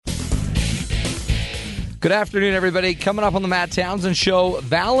Good afternoon, everybody. Coming up on the Matt Townsend Show,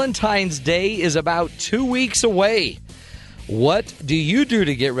 Valentine's Day is about 2 weeks away. What do you do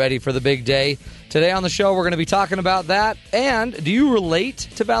to get ready for the big day? Today on the show, we're going to be talking about that. And do you relate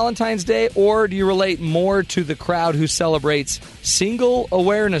to Valentine's Day, or do you relate more to the crowd who celebrates Single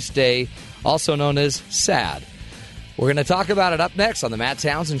Awareness Day, also known as SAD? We're going to talk about it up next on the Matt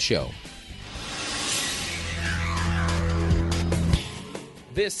Townsend Show.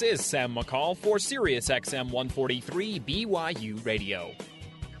 This is Sam McCall for Sirius XM 143 BYU Radio.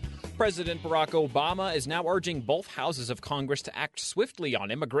 President Barack Obama is now urging both houses of Congress to act swiftly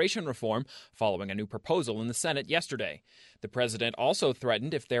on immigration reform following a new proposal in the Senate yesterday. The president also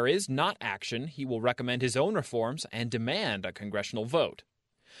threatened if there is not action, he will recommend his own reforms and demand a congressional vote.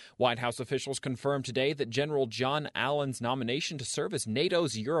 White House officials confirmed today that General John Allen's nomination to serve as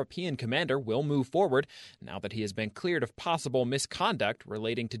NATO's European commander will move forward now that he has been cleared of possible misconduct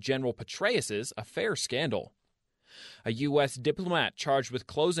relating to General Petraeus' affair scandal. A U.S. diplomat charged with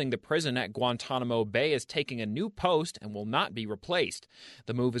closing the prison at Guantanamo Bay is taking a new post and will not be replaced.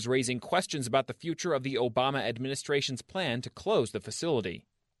 The move is raising questions about the future of the Obama administration's plan to close the facility.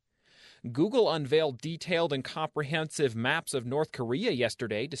 Google unveiled detailed and comprehensive maps of North Korea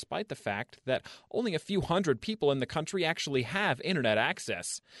yesterday, despite the fact that only a few hundred people in the country actually have internet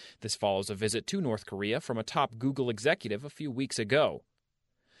access. This follows a visit to North Korea from a top Google executive a few weeks ago.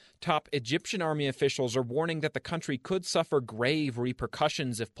 Top Egyptian army officials are warning that the country could suffer grave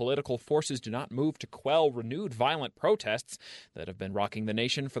repercussions if political forces do not move to quell renewed violent protests that have been rocking the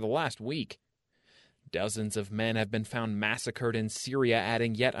nation for the last week. Dozens of men have been found massacred in Syria,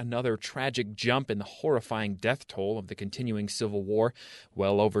 adding yet another tragic jump in the horrifying death toll of the continuing civil war.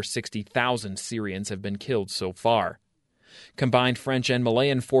 Well over 60,000 Syrians have been killed so far. Combined French and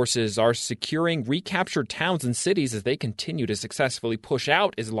Malayan forces are securing recaptured towns and cities as they continue to successfully push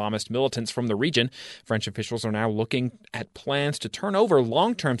out Islamist militants from the region. French officials are now looking at plans to turn over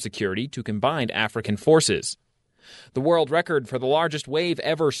long-term security to combined African forces. The world record for the largest wave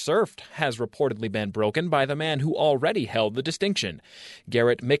ever surfed has reportedly been broken by the man who already held the distinction.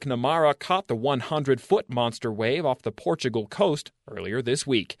 Garrett McNamara caught the 100-foot monster wave off the Portugal coast earlier this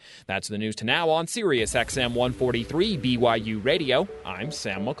week. That's the news to now on Sirius XM 143 BYU Radio. I'm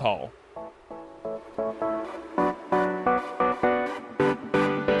Sam McCall.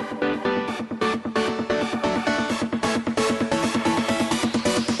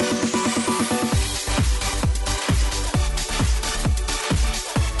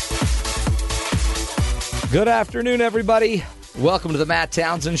 Good afternoon, everybody. Welcome to the Matt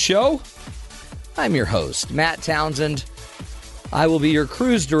Townsend Show. I'm your host, Matt Townsend. I will be your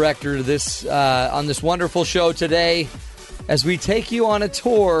cruise director to this on this wonderful show today as we take you on a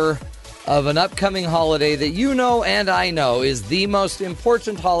tour of an upcoming holiday that you know and I know is the most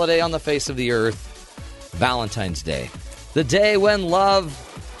important holiday on the face of the earth, Valentine's Day. The day when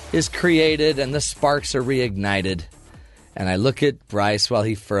love is created and the sparks are reignited. And I look at Bryce while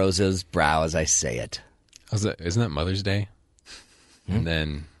he furrows his brow as I say it. Isn't that Mother's Day? And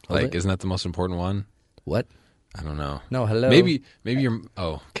then, isn't that the most important one? What? I don't know. No, hello. Maybe you're.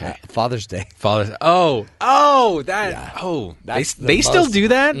 Oh, okay. Father's Day. They still do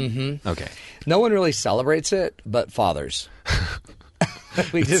that? Mm-hmm. Okay. No one really celebrates it, but fathers.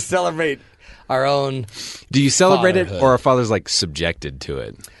 We just celebrate our own. Do you celebrate fatherhood. it, or are fathers subjected to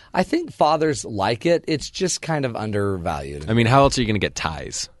it? I think fathers like it. It's just kind of undervalued. I mean, how else are you going to get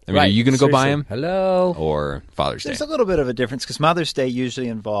ties? I mean, right. Are you going to go buy them? Hello. Or Father's Day? There's a little bit of a difference because Mother's Day usually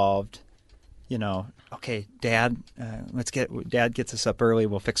involved, okay, Dad, Dad gets us up early.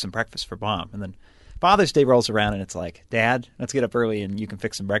 We'll fix some breakfast for Mom. And then Father's Day rolls around and it's like, Dad, let's get up early and you can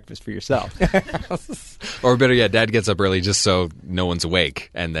fix some breakfast for yourself. Or better yet, Dad gets up early just so no one's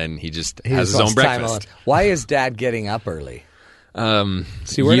awake, and then he just has his own breakfast. Why is Dad getting up early?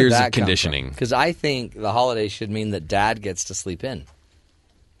 See, where years of conditioning. Because I think the holiday should mean that Dad gets to sleep in.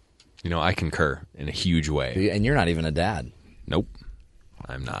 I concur in a huge way. And you're not even a dad. Nope,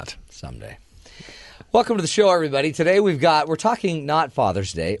 I'm not. Someday. Welcome to the show, everybody. Today we're talking not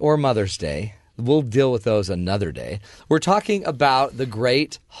Father's Day or Mother's Day. We'll deal with those another day. We're talking about the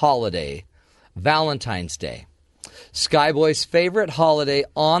great holiday, Valentine's Day. Skyboy's favorite holiday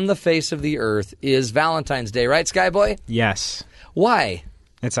on the face of the earth is Valentine's Day, right, Skyboy? Yes. Why?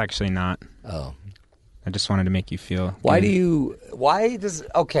 It's actually not. Oh. I just wanted to make you feel good.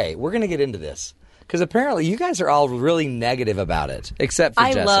 Okay, we're going to get into this. Because apparently you guys are all really negative about it, except for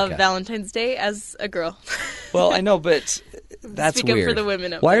Jessica. I love Valentine's Day as a girl. Well, I know, but that's Speak weird. Up for the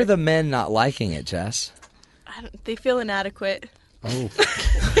women Why there. are the men not liking it, Jess? They feel inadequate. Oh.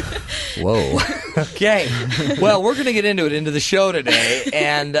 Whoa. Okay. Well, we're going to get into the show today,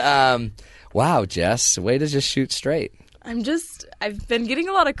 and Wow, Jess, way to just shoot straight. I've been getting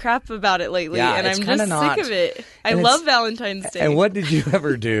a lot of crap about it lately, Yeah, and it's I'm kinda just not. sick of it. I And love it's- Valentine's Day. And what did you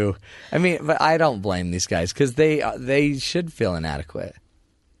ever do? I mean, but I don't blame these guys because they should feel inadequate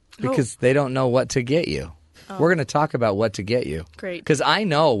because they don't know what to get you. We're going to talk about what to get you. Great. Because I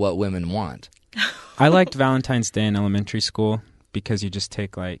know what women want. I liked Valentine's Day in elementary school because you just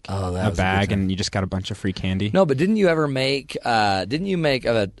take like Oh, that a was a good bag time. and you just got a bunch of free candy. No, but didn't you ever make? Didn't you make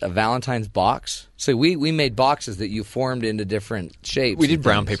a Valentine's box? So we made boxes that you formed into different shapes. We did and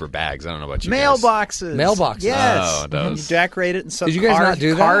brown things. paper bags. I don't know about you Mailboxes. Mailboxes. Yes. Oh, And those. you decorate it in some Did you guys car, not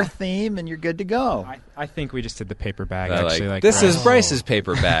do that? car theme, and you're good to go. I think we just did the paper bag. They're Actually, like this is Bryce. Bryce's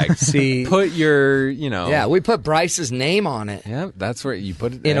paper bag. See- put your, Yeah, we put Bryce's name on it yeah, that's where you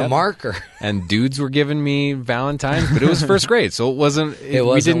put it in a yep. marker. And dudes were giving me Valentine's, but it was first grade, so it wasn't. It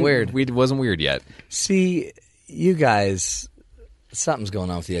wasn't we weird. It wasn't weird yet. See, you guys, something's going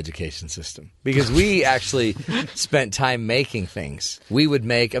on with the education system because we actually spent time making things. We would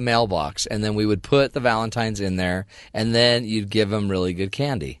make a mailbox, and then we would put the Valentines in there, and then you'd give them really good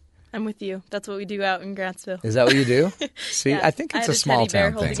candy. I'm with you. That's what we do out in Grantsville. Is that what you do? See, Yeah, I think it's had a small teddy bear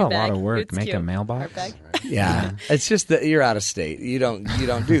town holding thing. That's a lot bag. of work. It's Make a cute. mailbox? Our bag. Yeah, it's just that you're out of state. You don't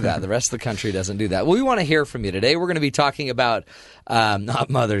do that. The rest of the country doesn't do that. Well, we want to hear from you today. We're going to be talking about not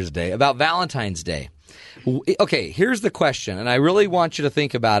Mother's Day, about Valentine's Day. Okay, here's the question, and I really want you to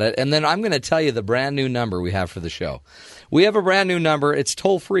think about it, and then I'm going to tell you the brand new number we have for the show. We have a brand new number. It's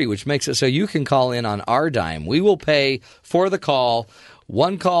toll-free, which makes it so you can call in on our dime. We will pay for the call,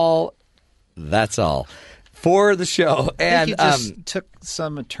 one call, that's all, for the show. I And think you just took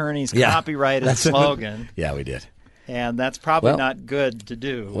some attorney's yeah, copyrighted that's- slogan, yeah, we did. and that's probably Well- not good to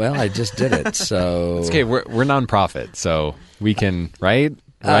do. Well, I just did it, so... It's okay. We're nonprofit, so we can right.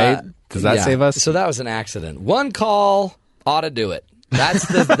 Does that yeah. save us? So that was an accident. One call ought to do it. That's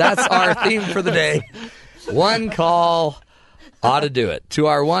our theme for the day. One call ought to do it. To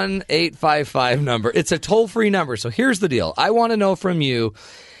our 1-855 number. It's a toll-free number. So here's the deal. I want to know from you,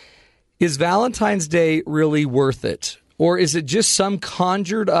 is Valentine's Day really worth it? Or is it just some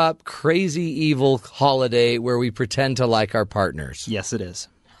conjured up, crazy, evil holiday where we pretend to like our partners? Yes, it is.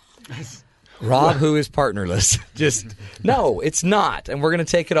 Rob, who is partnerless. No, it's not. And we're going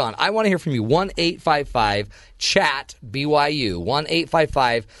to take it on. I want to hear from you. 1-855-CHAT-BYU.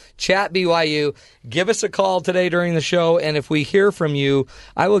 1-855-CHAT-BYU. Give us a call today during the show. And if we hear from you,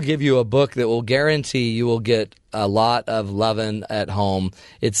 I will give you a book that will guarantee you will get a lot of loving at home.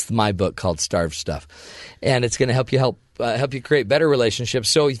 It's my book called Starved Stuff. And it's going to help you create better relationships.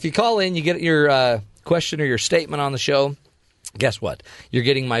 So if you call in, you get your question or your statement on the show. Guess what? You're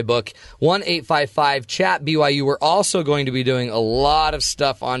getting my book, 1-855-CHAT-BYU. We're also going to be doing a lot of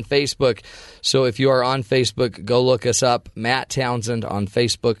stuff on Facebook. So if you are on Facebook, go look us up, Matt Townsend on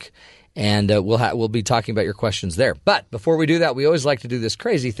Facebook, and we'll be talking about your questions there. But before we do that, we always like to do this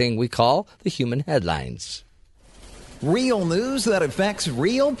crazy thing we call the human headlines. Real news that affects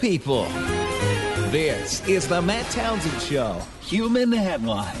real people. This is the Matt Townsend Show. Human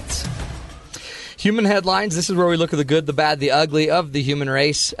Headlines. Human Headlines, this is where we look at the good, the bad, the ugly of the human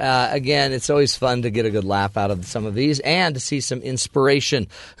race. Again, it's always fun to get a good laugh out of some of these and to see some inspiration.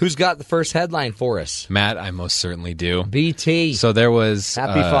 Who's got the first headline for us? Matt, I most certainly do. BT. So there was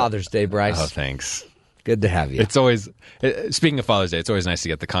Happy Father's Day, Bryce. Oh, thanks. Good to have you. It's always speaking of Father's Day. It's always nice to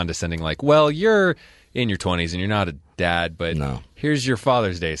get the condescending, like, well, you're in your 20s and you're not a dad, but No. here's your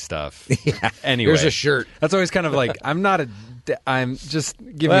Father's Day stuff. Yeah. Anyway, Here's a shirt. That's always kind of like, I'm just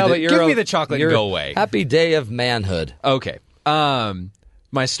give Well, but me you're me the chocolate and you're go away. Happy day of manhood. Okay.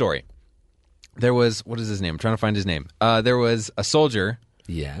 My story. There was, what is his name? I'm trying to find his name. There was a soldier,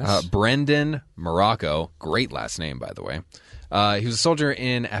 Yes. Brendan Morocco. Great last name, by the way. He was a soldier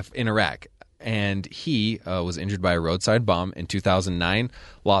in Iraq, and he was injured by a roadside bomb in 2009.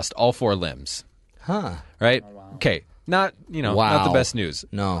 Lost all 4 limbs. Huh. Right? Okay. Not not the best news.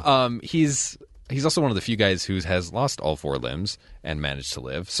 No. He's also one of the few guys who has lost all 4 limbs and managed to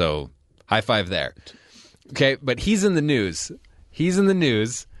live. So high five there. Okay, but he's in the news. He's in the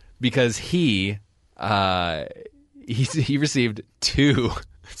news because he received 2.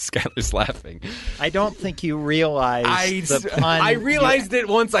 Skylar's laughing. I don't think you realize the pun. I realized it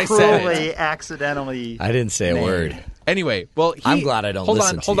once I said cruelly, it. accidentally. I didn't say a made. word. Anyway, well, I'm glad I don't hold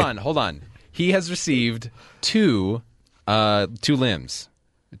listen on, to hold you. on, hold on. He has received 2 limbs.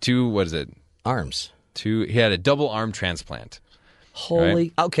 2, what is it? Arms. 2. He had a double arm transplant.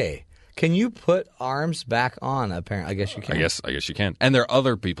 Holy. Okay. Can you put arms back on? Apparently, I guess you can. I guess you can. And they're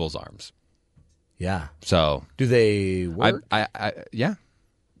other people's arms. Yeah. So Do they work? yeah,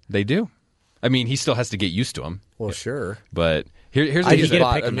 they do. I mean, he still has to get used to them. Well, sure. But Here's I what he just said.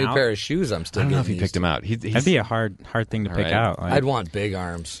 bought pick a him new out? pair of shoes. I'm I still don't know if getting he picked used him to. out. That'd be a hard thing to pick right. out. Like, I'd want big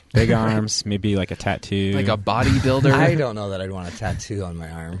arms. big arms, maybe like a tattoo. Like a bodybuilder. I don't know that I'd want a tattoo on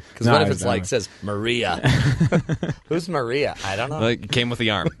my arm. Because No, what if I it's like don't. says Maria? Who's Maria? I don't know. Like, it came with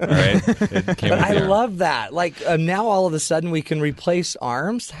the arm. All right. It came But with I the arm. love that. Like now, all of a sudden, we can replace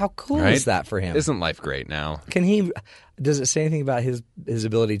arms. How cool Right? is that for him? Isn't life great now? Can he? Does it say anything about his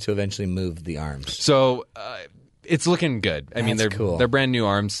ability to eventually move the arms? So it's looking good. I mean, That's cool. they're brand new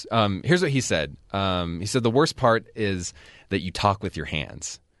arms. Here's what he said. He said the worst part is that you talk with your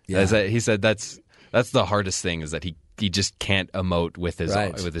hands. Yeah. He said that's the hardest thing is that he just can't emote with his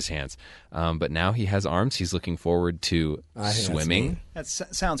Right. hands. But now he has arms. He's looking forward to I think that's swimming. neat. That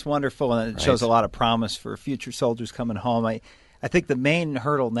sounds wonderful, and it shows a lot of promise for future soldiers coming home. I think the main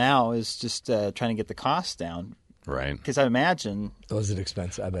hurdle now is just trying to get the costs down, Right. because I imagine Was it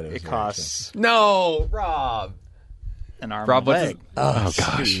expensive? I bet it was. it very costs No, Rob. an arm Rob, and a what's leg. expensive.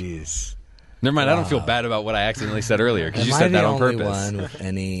 Oh, gosh. Jeez. Never mind. I don't feel bad about what I accidentally said earlier because you Am I said that the on only purpose. one with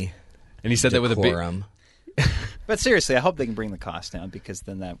any And he said that with a big. decorum? But seriously, I hope they can bring the cost down, because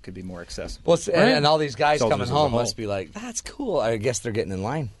then that could be more accessible. Well, and all these guys Soldiers coming as a home whole. must be like, "That's cool." I guess they're getting in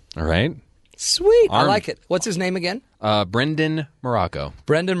line. All right. Sweet, I Armed. like it. What's his name again? Brendan Morocco.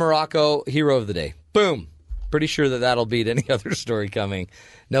 Brendan Morocco, hero of the day. Boom. Pretty sure that'll beat any other story coming.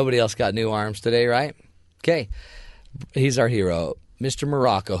 Nobody else got new arms today, right? Okay. He's our hero, Mr.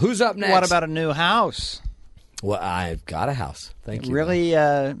 Morocco. Who's up next? What about a new house? Well, I've got a house. Thank you. Really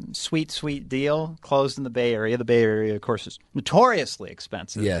sweet deal. Closed in the Bay Area. The Bay Area, of course, is notoriously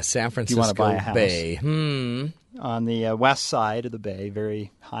expensive. Yeah, San If Francisco you want to buy a house. Bay. On the west side of the Bay,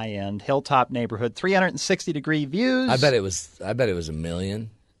 very high end, hilltop neighborhood, 360-degree views. I bet it was $1 million.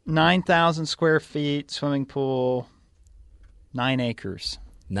 9,000 square feet, swimming pool, 9 acres.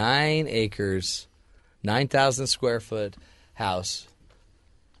 9 acres, 9,000 square foot house.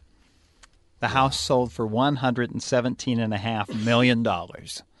 The house sold for $117.5 million.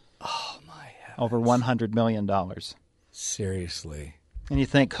 Oh my heavens. Over $100 million. Seriously. And you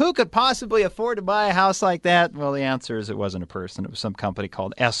think, who could possibly afford to buy a house like that? Well, the answer is it wasn't a person. It was some company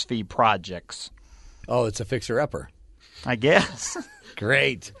called SV Projects. Oh, it's a fixer-upper. I guess.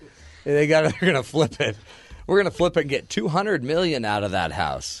 Great. They're going to flip it. We're going to flip it and get $200 million out of that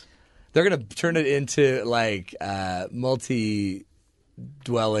house. They're going to turn it into like multi-dwelling.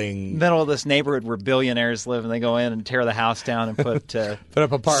 Middle of this neighborhood where billionaires live, and they go in and tear the house down and put Put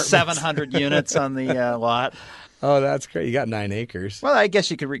up apartments. 700 units on the lot. Oh, that's great. You got 9 acres. Well, I guess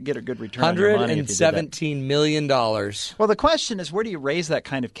you could get a good return on your money if you did that. $117 million. Well, the question is, where do you raise that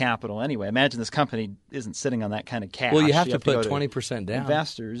kind of capital anyway? Imagine this company isn't sitting on that kind of cash. Well, you have to go put 20% down.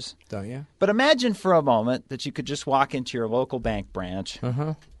 investors. Don't you? But imagine for a moment that you could just walk into your local bank branch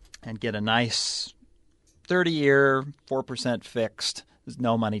and get a nice 30-year, 4% fixed, there's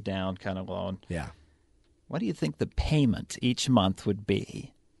no money down kind of loan. Yeah. What do you think the payment each month would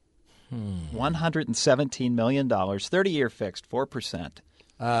be? $117 million, 30-year fixed, 4%.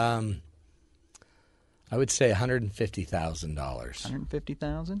 I would say $150,000.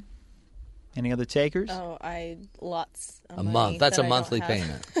 $150,000? Any other takers? Oh, lots of A money month. That's that a I monthly don't have.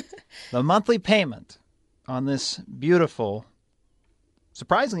 payment. The monthly payment on this beautiful,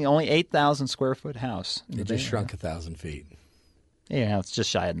 surprisingly only 8,000 square foot house. in the It Bay just Area. shrunk 1,000 feet. Yeah, it's just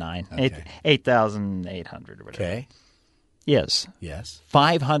shy of 9. Okay. 8,800 or whatever. Okay. Yes. Yes.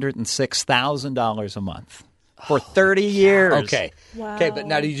 $506,000 a month for 30 years. Okay. Wow. Okay, but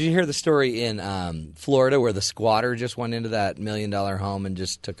now did you hear the story in Florida where the squatter just went into that $1 million home and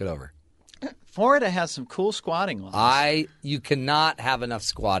just took it over? Florida has some cool squatting laws. You cannot have enough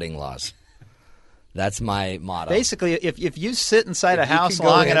squatting laws. That's my motto. Basically, if you sit inside a If you house can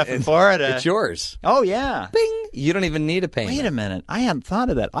go long in enough in and- Florida, it's yours. Oh yeah. Bing. You don't even need a payment. Wait a minute. I hadn't thought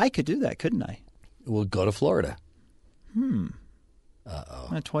of that. I could do that, couldn't I? We'll go to Florida. I'm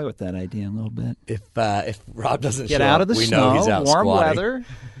going to toy with that idea a little bit. If Rob doesn't Get show out up, of the we snow, know he's out warm squatting. weather.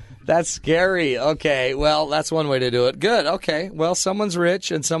 That's scary. Okay, well, that's one way to do it. Good. Okay. Well, someone's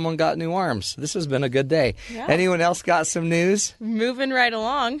rich and someone got new arms. This has been a good day. Yeah. Anyone else got some news? Moving right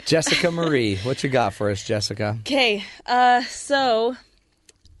along. Jessica Marie, what you got for us, Jessica? Okay, so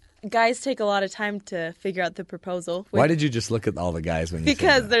guys take a lot of time to figure out the proposal. Why did you just look at all the guys when you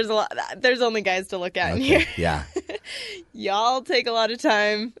Because said there's a lot. There's only guys to look at that? in Okay. here. Yeah. Y'all take a lot of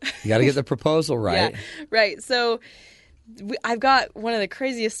time. You got to get the proposal right. Yeah, right. So I've got one of the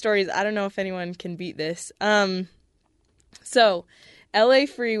craziest stories. I don't know if anyone can beat this. So LA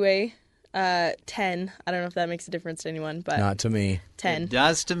Freeway 10. I don't know if that makes a difference to anyone, but Not to me. 10. It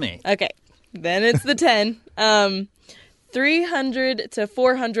does to me. Okay. Then it's the 10. 300 to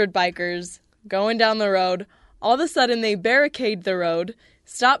 400 bikers going down the road All of a sudden, they barricade the road,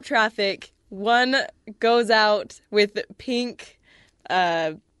 stop traffic. One goes out with pink,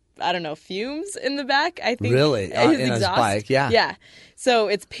 fumes in the back, I think. Really? His In his exhaust. bike, yeah. Yeah. So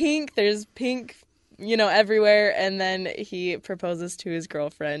it's pink. There's pink, everywhere. And then he proposes to his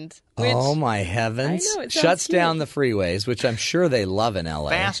girlfriend. Which, oh, my heavens. I know, it sounds Shuts cute. down the freeways, which I'm sure they love in L.A.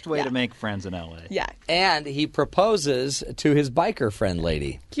 Fast way to make friends in L.A. Yeah. And he proposes to his biker friend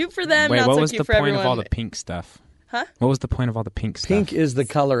lady. Cute for them, Wait, not what so was cute the for point everyone. of all the pink stuff? Huh? What was the point of all the pink stuff? Pink is the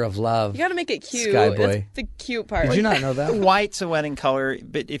color of love. You got to make it cute. Sky boy. That's the cute part. Did you not know that? White's a wedding color,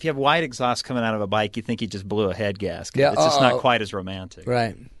 but if you have white exhaust coming out of a bike, you think he just blew a head gasket. Yeah, It's just not quite as romantic.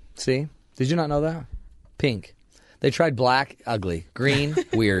 Right. See? Did you not know that? Pink. They tried black, ugly. Green,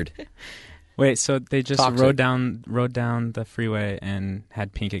 weird. Wait, so they just Toxic. rode down the freeway and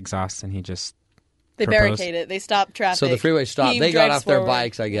had pink exhaust, and he just They proposed? barricade it. They stop traffic. So the freeway stopped. He They got drives off their forward.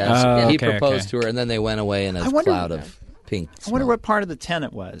 bikes, I guess. Oh, He okay, proposed okay. to her, and then they went away in a I wonder- cloud of pink I wonder smoke. what part of the 10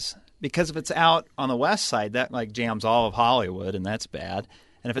 it was. Because if it's out on the west side, that like jams all of Hollywood, and that's bad.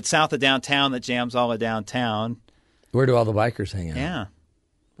 And if it's south of downtown, that jams all of downtown. Where do all the bikers hang out? Yeah.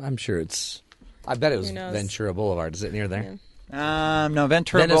 I'm sure it's... I bet it was Who knows? Ventura Boulevard. Is it near there? No,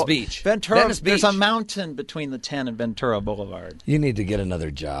 Ventura. Venice Beach. Ventura. Venice There's a Beach. mountain between the 10 and Ventura Boulevard. You need to get another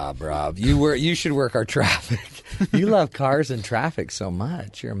job, Rob. You should work our traffic. You love cars and traffic so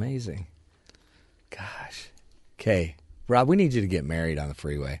much. You're amazing. Gosh. Okay. Rob, we need you to get married on the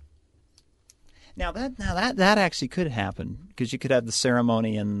freeway. Now that actually could happen because you could have the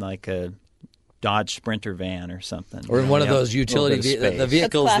ceremony in like a Dodge Sprinter van or something, Or in one of You have those a utility little bit of the space.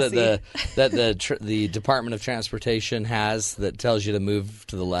 vehicles That's that the Department of Transportation has that tells you to move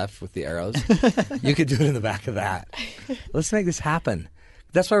to the left with the arrows. You could do it in the back of that. Let's make this happen.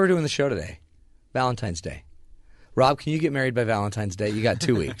 That's why we're doing the show today. Valentine's Day. Rob, can you get married by Valentine's Day? You got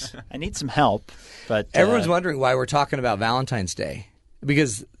 2 weeks. I need some help, but Everyone's wondering why we're talking about Valentine's Day.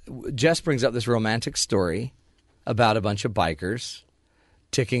 Because Jess brings up this romantic story about a bunch of bikers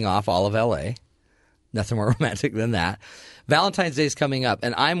ticking off all of L.A. Nothing more romantic than that. Valentine's Day is coming up,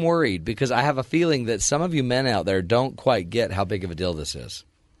 and I'm worried because I have a feeling that some of you men out there don't quite get how big of a deal this is.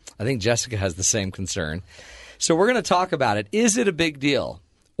 I think Jessica has the same concern. So we're going to talk about it. Is it a big deal?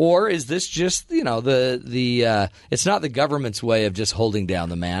 Or is this just, it's not the government's way of just holding down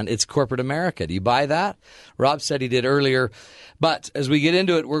the man. It's corporate America. Do you buy that? Rob said he did earlier. But as we get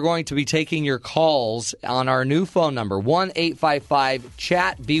into it, we're going to be taking your calls on our new phone number,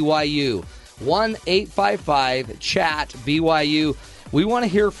 1-855-CHAT-BYU. 1-855-CHAT-BYU. We want to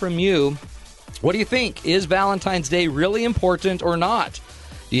hear from you. What do you think? Is Valentine's Day really important or not?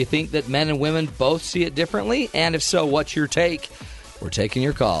 Do you think that men and women both see it differently? And if so, what's your take? We're taking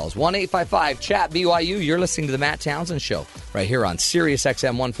your calls. 1-855-CHAT-BYU. You're listening to The Matt Townsend Show right here on Sirius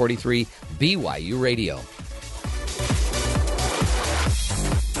XM 143 BYU Radio.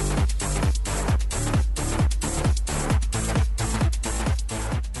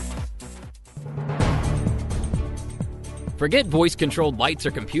 Forget voice-controlled lights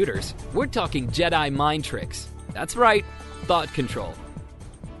or computers. We're talking Jedi mind tricks. That's right, thought control.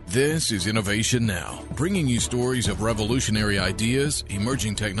 This is Innovation Now, bringing you stories of revolutionary ideas,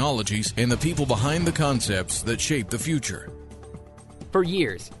 emerging technologies, and the people behind the concepts that shape the future. For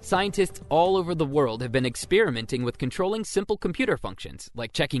years, scientists all over the world have been experimenting with controlling simple computer functions,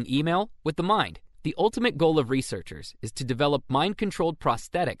 like checking email, with the mind. The ultimate goal of researchers is to develop mind-controlled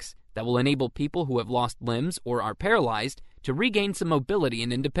prosthetics that will enable people who have lost limbs or are paralyzed to regain some mobility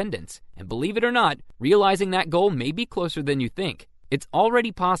and independence. And believe it or not, realizing that goal may be closer than you think. It's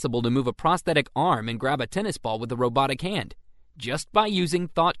already possible to move a prosthetic arm and grab a tennis ball with a robotic hand, just by using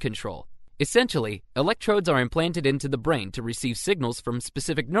thought control. Essentially, electrodes are implanted into the brain to receive signals from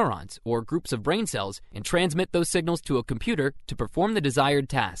specific neurons or groups of brain cells and transmit those signals to a computer to perform the desired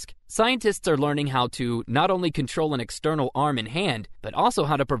task. Scientists are learning how to not only control an external arm and hand, but also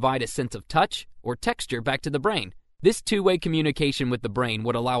how to provide a sense of touch or texture back to the brain. This two-way communication with the brain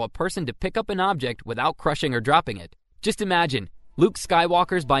would allow a person to pick up an object without crushing or dropping it. Just imagine, Luke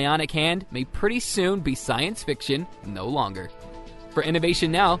Skywalker's bionic hand may pretty soon be science fiction no longer. For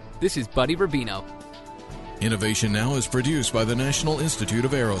Innovation Now, this is Buddy Rubino. Innovation Now is produced by the National Institute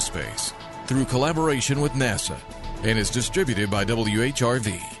of Aerospace through collaboration with NASA and is distributed by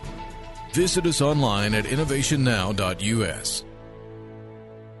WHRV. Visit us online at innovationnow.us.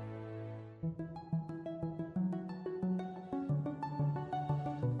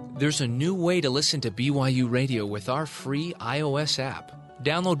 There's a new way to listen to BYU Radio with our free iOS app.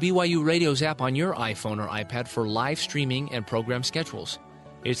 Download BYU Radio's app on your iPhone or iPad for live streaming and program schedules.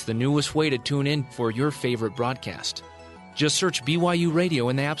 It's the newest way to tune in for your favorite broadcast. Just search BYU Radio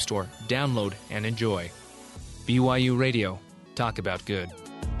in the App Store, download, and enjoy. BYU Radio. Talk about good.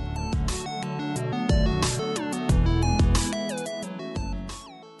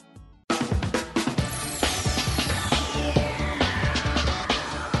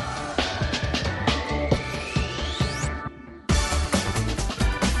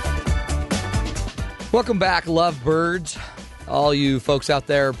 Welcome back, lovebirds. All you folks out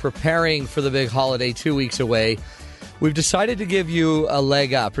there preparing for the big holiday 2 weeks away. We've decided to give you a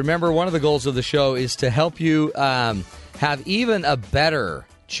leg up. Remember, one of the goals of the show is to help you have even a better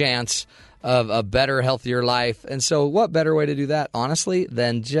chance of a better, healthier life. And so what better way to do that, honestly,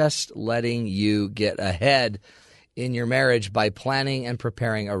 than just letting you get ahead in your marriage by planning and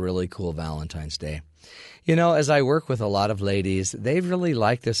preparing a really cool Valentine's Day. You know, as I work with a lot of ladies, they really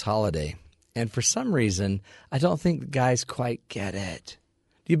like this holiday. And for some reason, I don't think the guys quite get it.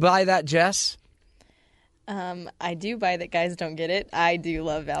 Do you buy that, Jess? I do buy that guys don't get it. I do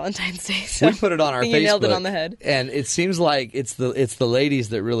love Valentine's Day. So we put it on our Facebook. You nailed it on the head. And it seems like it's the ladies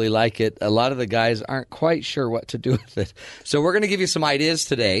that really like it. A lot of the guys aren't quite sure what to do with it. So we're going to give you some ideas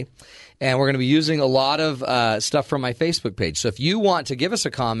today. And we're going to be using a lot of stuff from my Facebook page. So if you want to give us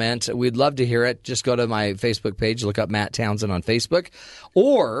a comment, we'd love to hear it. Just go to my Facebook page, look up Matt Townsend on Facebook.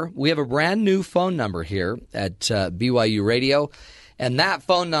 Or we have a brand new phone number here at BYU Radio. And that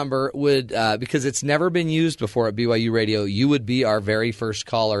phone number would, because it's never been used before at BYU Radio, you would be our very first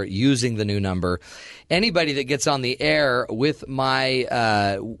caller using the new number. Anybody that gets on the air with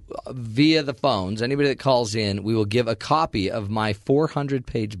my via the phones, anybody that calls in, we will give a copy of my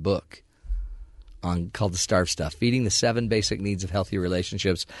 400-page book called The Starve Stuff, Feeding the 7 Basic Needs of Healthy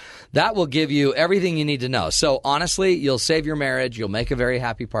Relationships. That will give you everything you need to know. So honestly, you'll save your marriage, you'll make a very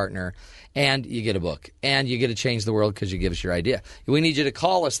happy partner, and you get a book. And you get to change the world because you give us your idea. We need you to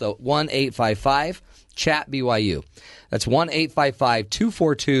call us, though, 1-855-CHAT-BYU. That's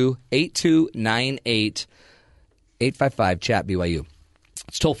 1-855-242-8298, 855-CHAT-BYU.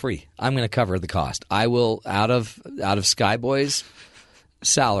 It's toll free. I'm going to cover the cost. I will, out of Skyboy's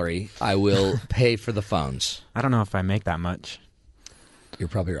salary, I will pay for the phones. I don't know if I make that much. You're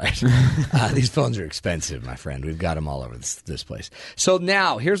probably right. These phones are expensive, my friend. We've got them all over this place. So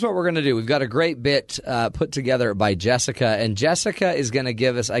now, here's what we're going to do. We've got a great bit put together by Jessica, and Jessica is going to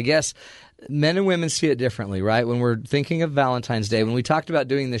give us, I guess, men and women see it differently, right? When we're thinking of Valentine's Day, when we talked about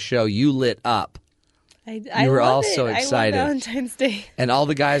doing this show, you lit up. I you were love all it. so excited. I love Valentine's Day. And all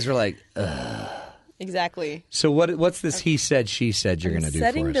the guys were like, ugh. Exactly. So what's this he said, she said you're going to do for us?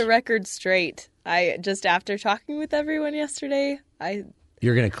 Setting the record straight. After talking with everyone yesterday,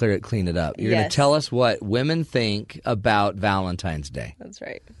 You're going to clean it up. You're going to tell us what women think about Valentine's Day. That's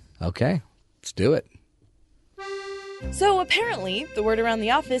right. Okay, let's do it. So apparently, the word around the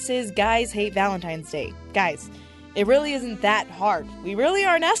office is guys hate Valentine's Day. Guys, it really isn't that hard. We really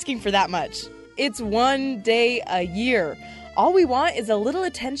aren't asking for that much. It's one day a year. All we want is a little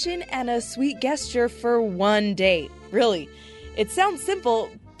attention and a sweet gesture for one day. Really. It sounds simple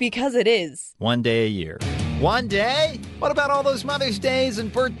because it is. One day a year. One day? What about all those Mother's Days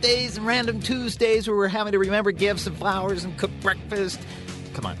and birthdays and random Tuesdays where we're having to remember gifts and flowers and cook breakfast?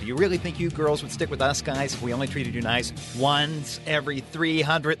 Come on, do you really think you girls would stick with us guys if we only treated you nice once every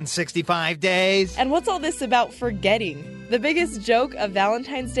 365 days? And what's all this about forgetting? The biggest joke of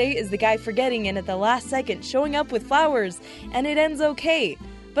Valentine's Day is the guy forgetting and at the last second showing up with flowers, and it ends okay.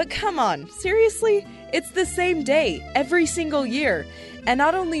 But come on, seriously? It's the same day, every single year. And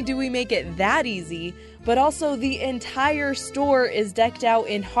not only do we make it that easy, but also the entire store is decked out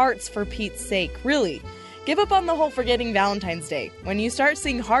in hearts for Pete's sake, really. Give up on the whole forgetting Valentine's Day. When you start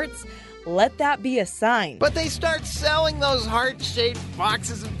seeing hearts, let that be a sign. But they start selling those heart-shaped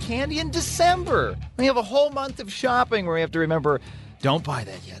boxes of candy in December. We have a whole month of shopping where we have to remember, don't buy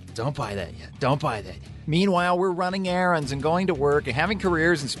that yet, don't buy that yet, don't buy that yet. Meanwhile, we're running errands and going to work and having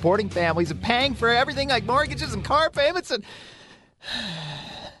careers and supporting families and paying for everything like mortgages and car payments and...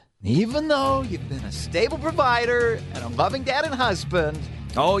 Even though you've been a stable provider and a loving dad and husband,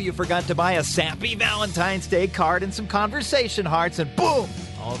 you forgot to buy a sappy Valentine's Day card and some conversation hearts, and boom,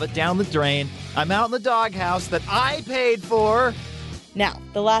 all of it down the drain. I'm out in the doghouse that I paid for. Now,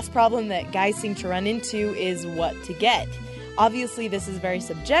 the last problem that guys seem to run into is what to get. Obviously, this is very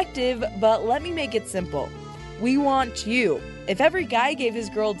subjective, but let me make it simple. We want you. If every guy gave his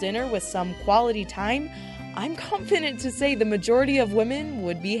girl dinner with some quality time, I'm confident to say the majority of women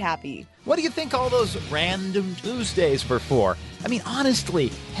would be happy. What do you think all those random Tuesdays were for? I mean,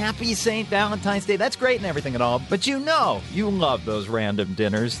 honestly, happy St. Valentine's Day, that's great and everything and all, but you know you love those random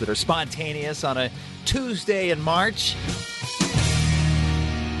dinners that are spontaneous on a Tuesday in March.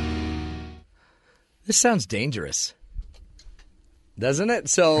 This sounds dangerous. doesn't it?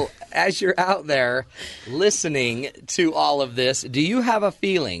 So as you're out there listening to all of this, do you have a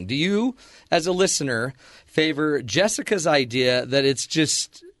feeling? Do you, as a listener, favor Jessica's idea that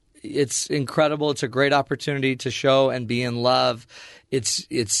it's incredible, it's a great opportunity to show and be in love, it's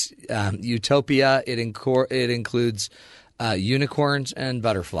utopia, it includes unicorns and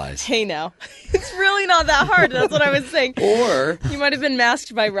butterflies? Hey, now. It's really not that hard. That's what I was saying. Or you might have been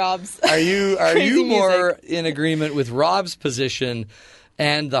masked by Rob's. Are you crazy more music. in agreement with Rob's position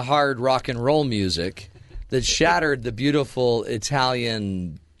and the hard rock and roll music that shattered the beautiful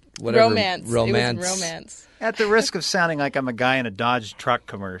Italian whatever romance? It was romance. At the risk of sounding like I'm a guy in a Dodge truck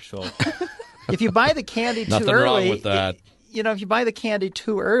commercial, if you buy the candy too Nothing early, wrong with that. if you buy the candy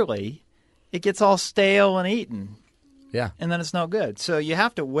too early, it gets all stale and eaten. Yeah. And then it's no good. So you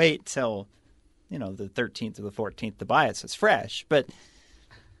have to wait till, the 13th or the 14th to buy it so it's fresh. But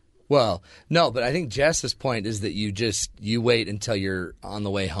Well, no, but I think Jess's point is that you wait until you're on the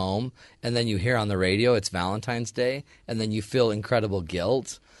way home, and then you hear on the radio it's Valentine's Day, and then you feel incredible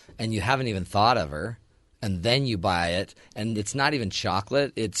guilt, and you haven't even thought of her, and then you buy it, and it's not even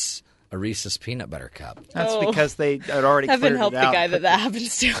chocolate, it's a Reese's peanut butter cup. that's because they had already Heaven cleared help it the out. guy that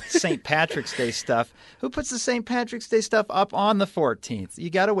happens to. St. Patrick's Day stuff. Who puts the St. Patrick's Day stuff up on the 14th? You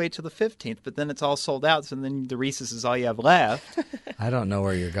got to wait till the 15th, but then it's all sold out, so then the Reese's is all you have left. I don't know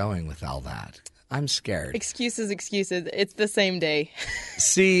where you're going with all that. I'm scared. Excuses. It's the same day.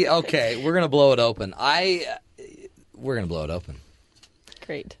 See, okay, we're going to blow it open. We're going to blow it open.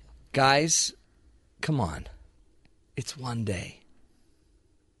 Great. Guys, come on. It's one day.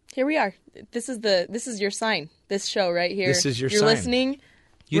 Here we are. This is your sign. This show right here. This is your You're sign. listening.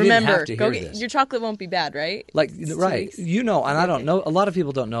 You didn't Remember, have to go hear get this. your chocolate won't be bad, right? Like, It's 2 right. weeks. And I don't know, a lot of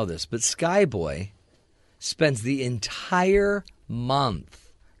people don't know this, but Skyboy spends the entire month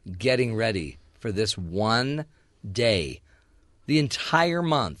getting ready for this one day. The entire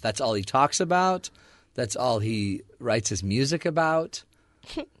month. That's all he talks about. That's all he writes his music about.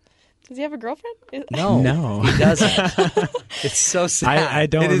 Does he have a girlfriend? No. He doesn't. It's so sad. I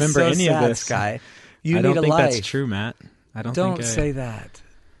don't It is remember so any of sad, this. Sky. You I need don't a think life. that's true, Matt. I don't Don't think say that.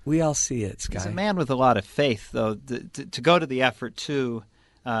 We all see it, Sky. He's a man with a lot of faith, though, to go to the effort to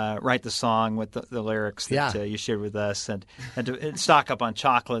write the song with the lyrics that you shared with us and to stock up on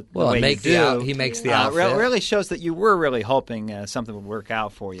chocolate the way you do. He makes the outfit. Really shows that you were really hoping something would work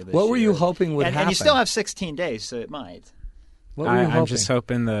out for you this What were year. you hoping would happen? And you still have 16 days, so it might. What were you hoping? I'm just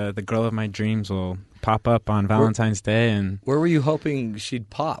hoping the girl of my dreams will pop up on Valentine's Day. And where were you hoping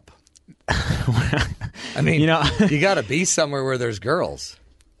she'd pop? I mean, you got to be somewhere where there's girls.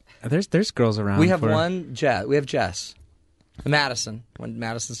 There's girls around. We have we have Jess. Madison. When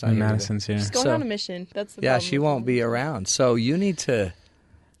Madison's not here. Madison's here. She's going on a mission. That's the yeah, problem. she won't be around. So you need to,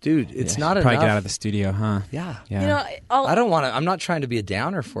 dude. It's not enough. Probably get out of the studio, huh? Yeah. I don't want to. I'm not trying to be a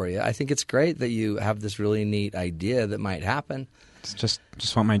downer for you. I think it's great that you have this really neat idea that might happen. Just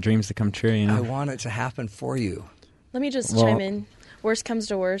want my dreams to come true. I want it to happen for you. Let me just chime in. Worst comes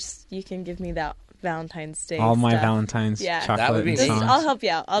to worst, you can give me that Valentine's Day all my stuff. Valentine's chocolate That would be and neat. songs. I'll help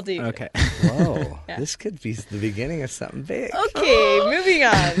you out. I'll do. Okay. Whoa, Yeah. This could be the beginning of something big. Okay, moving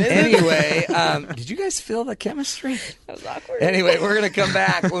on. Anyway, did you guys feel the chemistry? That was awkward. Anyway, we're going to come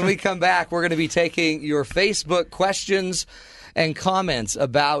back. When we come back, we're going to be taking your Facebook questions and comments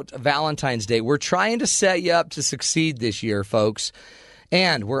about Valentine's Day. We're trying to set you up to succeed this year, folks.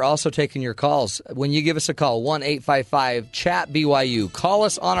 And we're also taking your calls. When you give us a call, 1-855-CHAT-BYU. Call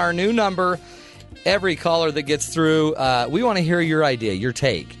us on our new number. Every caller that gets through, we want to hear your idea, your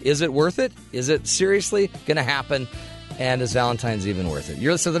take. Is it worth it? Is it seriously going to happen? And is Valentine's even worth it?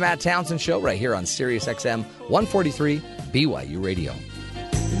 You're listening to The Matt Townsend Show right here on Sirius XM 143 BYU Radio.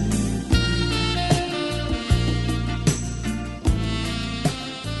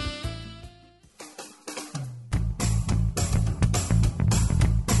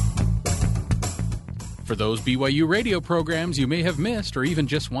 For those BYU radio programs you may have missed or even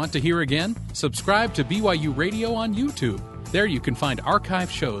just want to hear again, subscribe to BYU Radio on YouTube. There you can find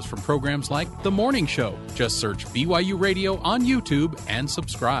archived shows from programs like The Morning Show. Just search BYU Radio on YouTube and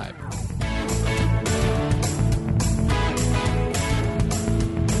subscribe.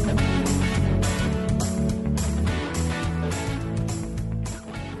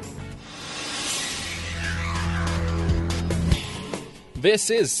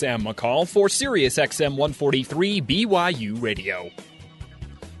 This is Sam McCall for Sirius XM 143 BYU Radio.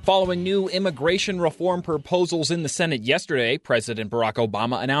 Following new immigration reform proposals in the Senate yesterday, President Barack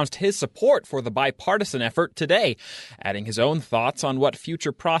Obama announced his support for the bipartisan effort today, adding his own thoughts on what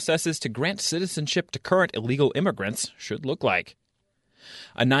future processes to grant citizenship to current illegal immigrants should look like.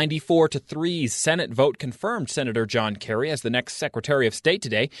 A 94-3 Senate vote confirmed Senator John Kerry as the next Secretary of State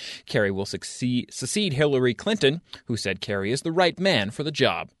today. Kerry will succeed Hillary Clinton, who said Kerry is the right man for the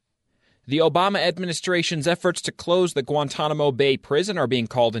job. The Obama administration's efforts to close the Guantanamo Bay prison are being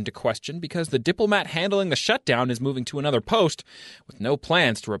called into question because the diplomat handling the shutdown is moving to another post with no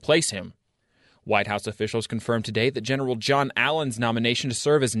plans to replace him. White House officials confirmed today that General John Allen's nomination to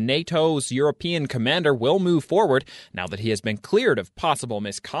serve as NATO's European commander will move forward now that he has been cleared of possible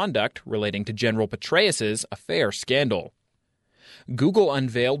misconduct relating to General Petraeus' affair scandal. Google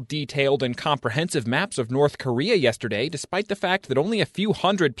unveiled detailed and comprehensive maps of North Korea yesterday, despite the fact that only a few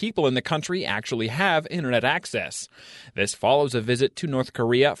hundred people in the country actually have internet access. This follows a visit to North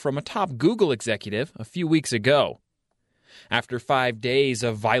Korea from a top Google executive a few weeks ago. After 5 days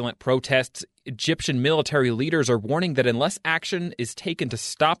of violent protests, Egyptian military leaders are warning that unless action is taken to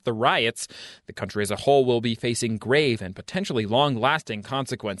stop the riots, the country as a whole will be facing grave and potentially long-lasting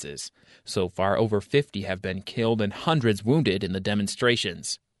consequences. So far, over 50 have been killed and hundreds wounded in the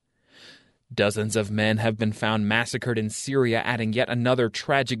demonstrations. Dozens of men have been found massacred in Syria, adding yet another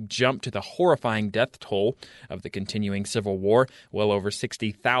tragic jump to the horrifying death toll of the continuing civil war. Well over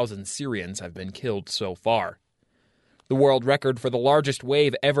 60,000 Syrians have been killed so far. The world record for the largest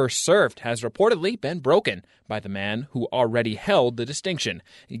wave ever surfed has reportedly been broken by the man who already held the distinction.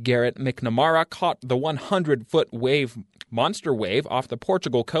 Garrett McNamara caught the 100-foot monster wave off the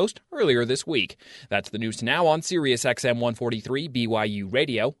Portugal coast earlier this week. That's the news now on Sirius XM 143 BYU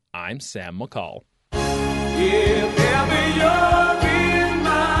Radio. I'm Sam McCall. If ever you're in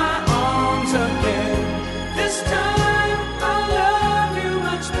my arms again, this time I'll love you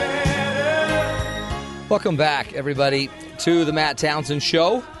much better. Welcome back, everybody, to the Matt Townsend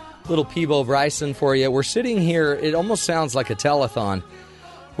Show. Little Peebo Bryson for you. We're sitting here. It almost sounds like a telethon.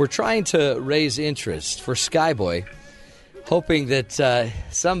 We're trying to raise interest for Skyboy, hoping that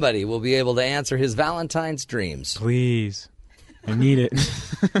somebody will be able to answer his Valentine's dreams. Please. I need it.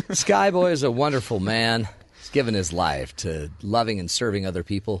 Skyboy is a wonderful man. He's given his life to loving and serving other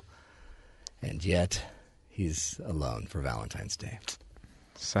people. And yet, he's alone for Valentine's Day.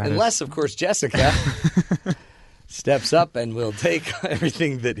 Saddest. Unless, of course, Jessica steps up and will take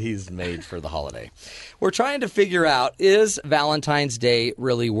everything that he's made for the holiday. We're trying to figure out, is Valentine's Day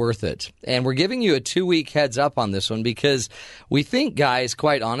really worth it? And we're giving you a 2-week heads up on this one because we think, guys,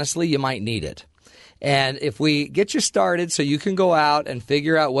 quite honestly, you might need it. And if we get you started so you can go out and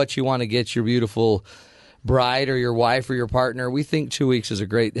figure out what you want to get your beautiful bride or your wife or your partner, we think 2 weeks is a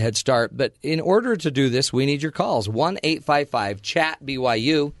great head start. But in order to do this, we need your calls.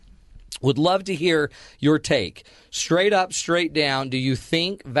 1-855-CHAT-BYU. Would love to hear your take. Straight up, straight down, do you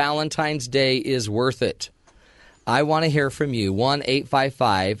think Valentine's Day is worth it? I want to hear from you.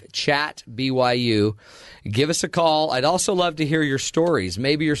 1-855-CHAT-BYU. Give us a call. I'd also love to hear your stories.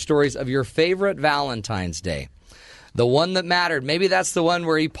 Maybe your stories of your favorite Valentine's Day. The one that mattered. Maybe that's the one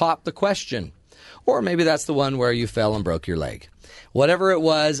where he popped the question. Or maybe that's the one where you fell and broke your leg. Whatever it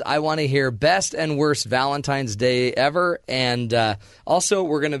was, I want to hear best and worst Valentine's Day ever. And also,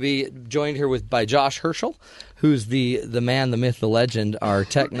 we're going to be joined here by Josh Herschel, who's the man, the myth, the legend, our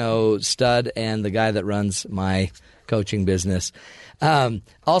techno stud, and the guy that runs my coaching business.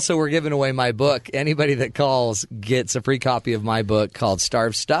 Also, we're giving away my book. Anybody that calls gets a free copy of my book called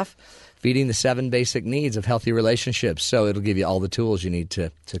Starved Stuff, Feeding the 7 Basic Needs of Healthy Relationships. So it'll give you all the tools you need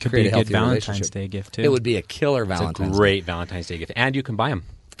to create a healthy Valentine's relationship. Day gift, too. It would be a killer Valentine's It's a great Valentine's Day gift. And you can buy them.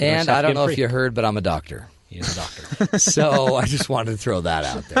 And I don't know if you heard, but I'm a doctor. He is a doctor. So I just wanted to throw that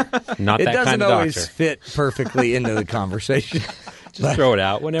out there. Not it that doesn't kind of always doctor. fit perfectly into the conversation. Just throw it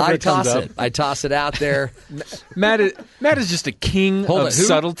out whenever it comes up. I toss it out there. Matt is just a king of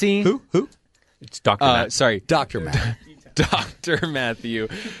subtlety. Who? It's Dr. Matt. Sorry, Dr. Matt. Dr. Matthew.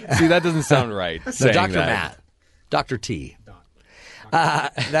 See, that doesn't sound right. No, Dr. Matt. Dr. T.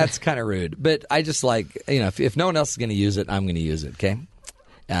 That's kind of rude. But I just like, if no one else is going to use it, I'm going to use it, okay?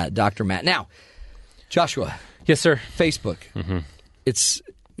 Dr. Matt. Now, Joshua. Yes, sir. Facebook. Mm-hmm. It's,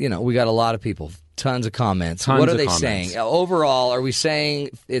 we got a lot of people. Tons of comments. What are they saying? Overall, are we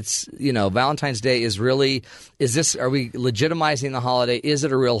saying it's, Valentine's Day is really, are we legitimizing the holiday? Is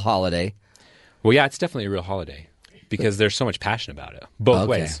it a real holiday? Well, yeah, it's definitely a real holiday because there's so much passion about it. Both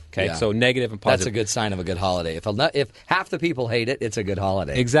ways. Okay. Yeah. So negative and positive. That's a good sign of a good holiday. If half the people hate it, it's a good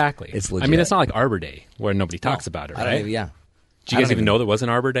holiday. Exactly. It's legit. I mean, it's not like Arbor Day where nobody talks about it, right? Do you guys even know there was an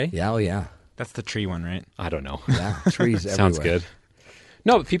Arbor Day? Yeah, yeah. That's the tree one, right? I don't know. Yeah, trees everywhere. Sounds good.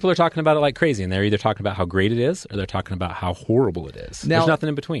 No, but people are talking about it like crazy, and they're either talking about how great it is or they're talking about how horrible it is. Now, there's nothing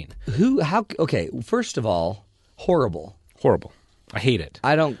in between. Okay, first of all, horrible. Horrible. I hate it.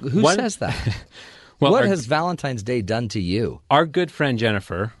 Who says that? Well, what has Valentine's Day done to you? Our good friend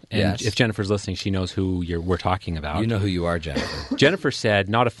Jennifer, and Yes. if Jennifer's listening, she knows who we're talking about. You know who you are, Jennifer. Jennifer said,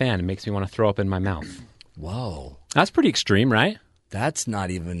 not a fan. It makes me want to throw up in my mouth. Whoa. That's pretty extreme, right? That's not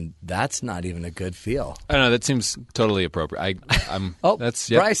even a good feel. I don't know. That seems totally appropriate. I'm. Oh, that's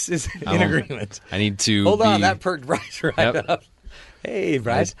yep. Bryce is in agreement. I need to Hold on, be- that perked Bryce right Yep. up. Hey,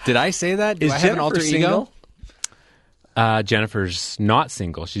 Bryce. Did I say that? Do Is I have Jennifer an alter single? ego? Jennifer's not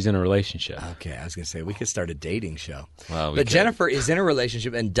single. She's in a relationship. Okay, I was going to say we could start a dating show. Well, we but could. Jennifer is in a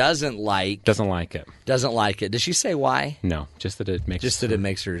relationship and doesn't like Doesn't like it. Does she say why? No, just that it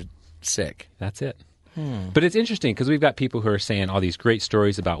makes her sick. That's it. But it's interesting because we've got people who are saying all these great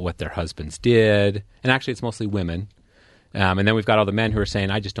stories about what their husbands did. And actually, it's mostly women. And then we've got all the men who are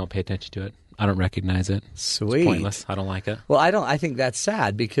saying, I just don't pay attention to it. I don't recognize it. Sweet. It's pointless. I don't like it. Well, I think that's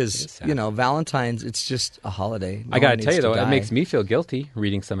sad because, sad. Valentine's, it's just a holiday. I got to one tell you, needs though, to it die. makes me feel guilty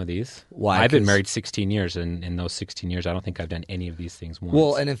reading some of these. Why? I've been 'Cause- married 16 years, and in those 16 years, I don't think I've done any of these things once.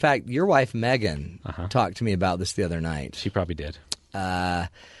 Well, and in fact, your wife, Megan, talked to me about this the other night. She probably did.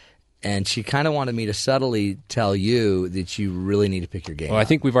 And she kind of wanted me to subtly tell you that you really need to pick your game Well, I up.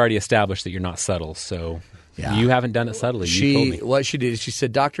 think we've already established that you're not subtle, so Yeah. you haven't done it subtly. You told me. What she did is she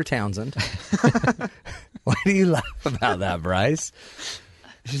said, Dr. Townsend. Why do you laugh about that, Bryce?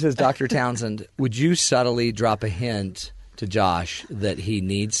 She says, Dr. Townsend, would you subtly drop a hint to Josh that he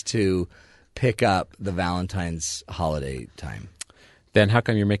needs to pick up the Valentine's holiday time? Then how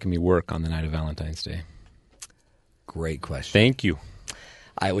come you're making me work on the night of Valentine's Day? Great question. Thank you.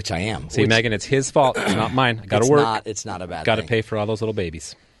 Which I am. See, Megan, it's his fault. It's not mine. I got to work. It's not a bad Got to thing. pay for all those little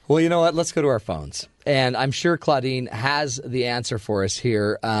babies. Well, you know what? Let's go to our phones. And I'm sure Claudine has the answer for us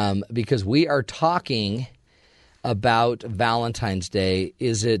here because we are talking about Valentine's Day.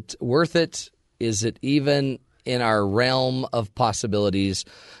 Is it worth it? Is it even in our realm of possibilities?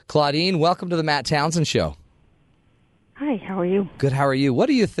 Claudine, welcome to the Matt Townsend Show. Hi, how are you? Good, how are you? What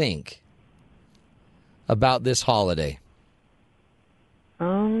do you think about this holiday?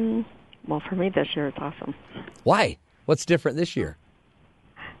 Well, for me this year it's awesome. Why? What's different this year?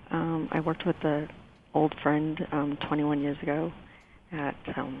 I worked with an old friend 21 years ago at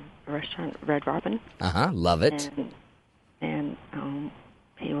a restaurant, Red Robin. Love it. And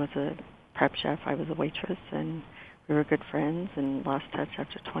he was a prep chef, I was a waitress, and we were good friends and lost touch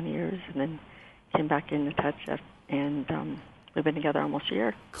after 20 years and then came back into touch and we've been together almost a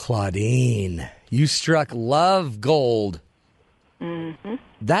year. Claudine, you struck love gold. Mm-hmm.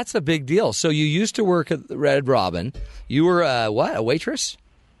 That's a big deal. So you used to work at Red Robin. You were a waitress?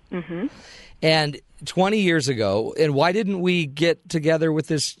 Mm-hmm. And 20 years ago, and why didn't we get together with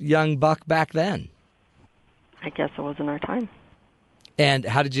this young buck back then? I guess it wasn't our time. And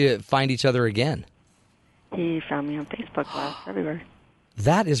how did you find each other again? He found me on Facebook last February.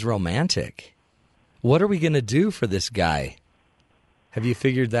 That is romantic. What are we going to do for this guy? Have you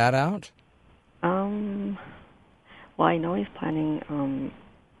figured that out? Well, I know he's planning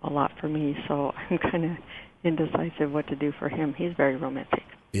a lot for me, so I'm kind of indecisive what to do for him. He's very romantic.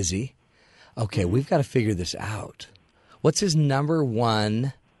 Is he? Okay, we've got to figure this out. What's his number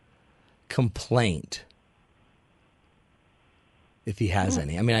one complaint? If he has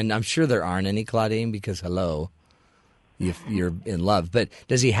any. I mean, I'm sure there aren't any, Claudine, because hello, you're in love. But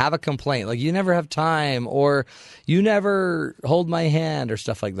does he have a complaint? Like, you never have time, or you never hold my hand, or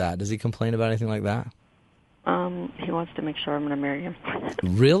stuff like that. Does he complain about anything like that? He wants to make sure I'm going to marry him.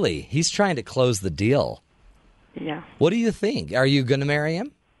 Really? He's trying to close the deal. Yeah. What do you think? Are you going to marry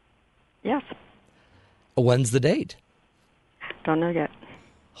him? Yes. When's the date? Don't know yet.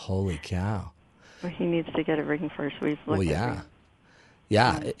 Holy cow. Well, he needs to get a ring first. We've looked Well, at yeah. rings.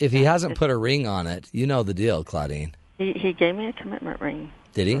 Yeah, if he hasn't put a ring on it, you know the deal, Claudine. He gave me a commitment ring.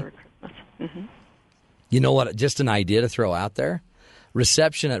 Did he? For Christmas. Mm-hmm. You know what? Just an idea to throw out there.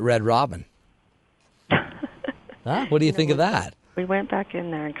 Reception at Red Robin. Huh? What do you think of that? We went back in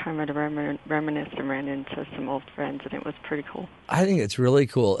there and kind of reminisced and ran into some old friends, and it was pretty cool. I think it's really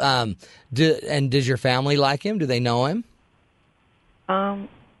cool. And does your family like him? Do they know him? Or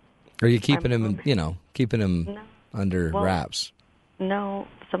are you keeping him, under wraps? No,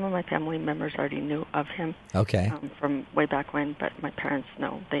 some of my family members already knew of him. Okay. From way back when, but my parents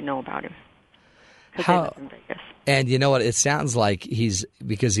know. They know about him. Because How- they live in Vegas. And you know what? It sounds like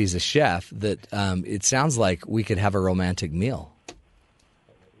because he's a chef, that it sounds like we could have a romantic meal.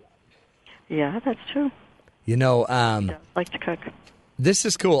 Yeah, that's true. You know, Like to cook. this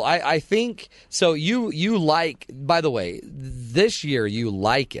is cool. I think so. You like. By the way, this year you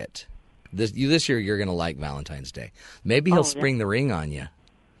like it. This year you're going to like Valentine's Day. Maybe he'll Oh, yeah. spring the ring on you.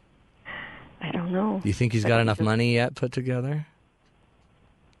 I don't know. Do you think he's got enough money yet put together?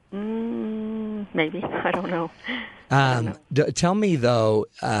 maybe. I don't know. Tell me, though,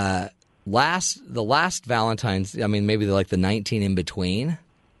 the last Valentine's, I mean, maybe like the 19 in between,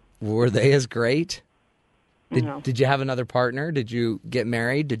 were they as great? No. Did you have another partner? Did you get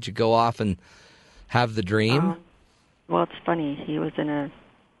married? Did you go off and have the dream? Well, it's funny. He was in a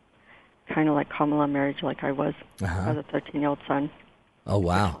kind of like common law marriage like I was. I was a 13-year-old son. Oh,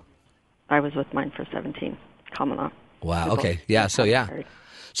 wow. I was with mine for 17, common law. Wow, We okay. both Yeah, so yeah. married.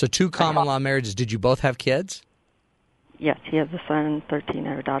 So 2 common law marriages. Did you both have kids? Yes, he has a son, 13,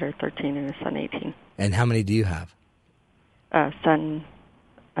 and a daughter, 13, and a son, 18. And how many do you have? Son,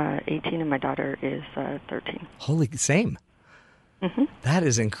 18, and my daughter is 13. Holy, same. Mm-hmm. That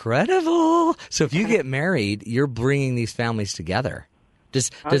is incredible. So if you get married, you're bringing these families together. Does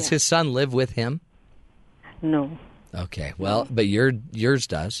his son live with him? No. Okay, well, but yours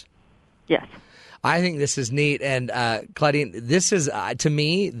does. Yes. I think this is neat. And Claudine, this is, to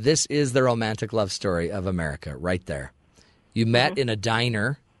me, this is the romantic love story of America right there. You met in a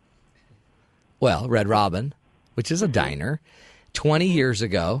diner, well, Red Robin, which is a diner, 20 years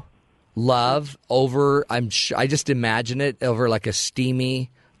ago. Love over, I just imagine it over like a steamy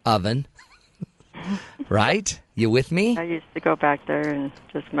oven, right? You with me? I used to go back there and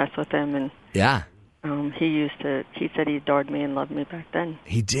just mess with him. And yeah. He said he adored me and loved me back then.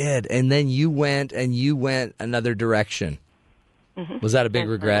 He did. And then you went another direction. Mm-hmm. Was that a big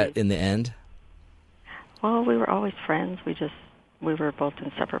regret in the end? Well, we were always friends. We were both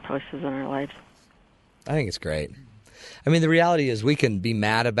in separate places in our lives. I think it's great. I mean, the reality is we can be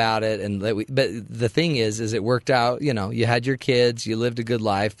mad about it, but the thing is it worked out. You know, you had your kids, you lived a good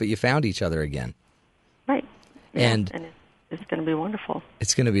life, but you found each other again. Right. Yeah, and it's going to be wonderful.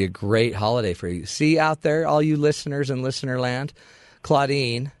 It's going to be a great holiday for you. See out there, all you listeners in listener land,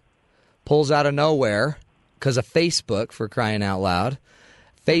 Claudine pulls out of nowhere because of Facebook, for crying out loud.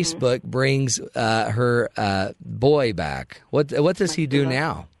 Facebook brings her boy back. What does he do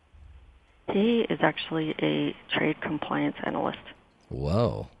now? He is actually a trade compliance analyst.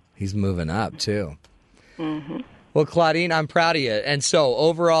 Whoa. He's moving up, too. Mm-hmm. Well, Claudine, I'm proud of you. And so,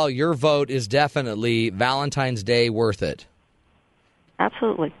 overall, your vote is definitely Valentine's Day worth it.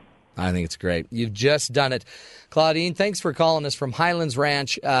 Absolutely. I think it's great. You've just done it. Claudine, thanks for calling us from Highlands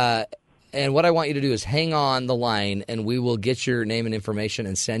Ranch. And what I want you to do is hang on the line, and we will get your name and information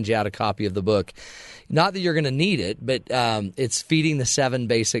and send you out a copy of the book. Not that you're going to need it, but it's Feeding the 7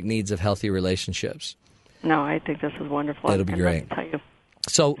 Basic Needs of Healthy Relationships. No, I think this is wonderful. It'll be great. Let me tell you.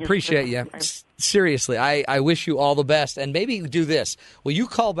 So appreciate you. Seriously, I wish you all the best. And maybe do this. Will you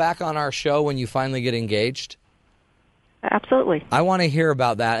call back on our show when you finally get engaged? Absolutely. I want to hear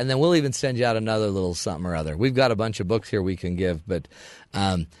about that, and then we'll even send you out another little something or other. We've got a bunch of books here we can give, but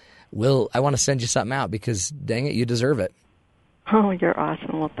I want to send you something out because, dang it, you deserve it. Oh, you're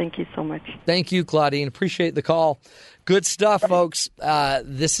awesome. Well, thank you so much. Thank you, Claudine. Appreciate the call. Good stuff, folks.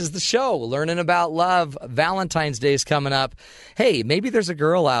 This is the show, Learning About Love. Valentine's Day is coming up. Hey, maybe there's a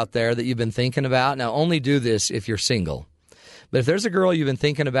girl out there that you've been thinking about. Now, only do this if you're single. But if there's a girl you've been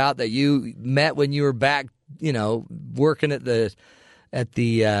thinking about that you met when you were back, working at the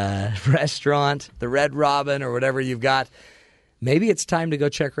restaurant, the Red Robin or whatever you've got, maybe it's time to go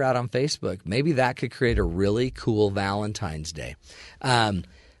check her out on Facebook. Maybe that could create a really cool Valentine's Day.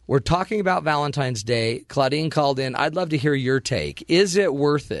 We're talking about Valentine's Day. Claudine called in. I'd love to hear your take. Is it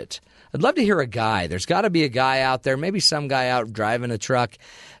worth it? I'd love to hear a guy. There's got to be a guy out there, maybe some guy out driving a truck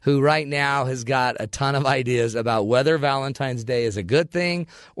who right now has got a ton of ideas about whether Valentine's Day is a good thing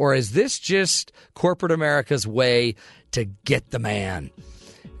or is this just corporate America's way to get the man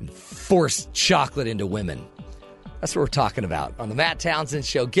and force chocolate into women. That's what we're talking about on the Matt Townsend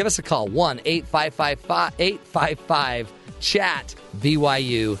Show. Give us a call,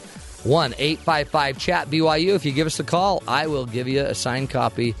 1-855-855-CHAT-BYU. 1-855-CHAT-BYU. If you give us a call, I will give you a signed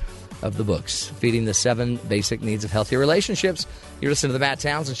copy of the books, Feeding the 7 Basic Needs of Healthy Relationships. You're listening to the Matt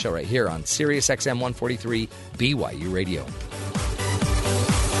Townsend Show right here on Sirius XM 143 BYU Radio.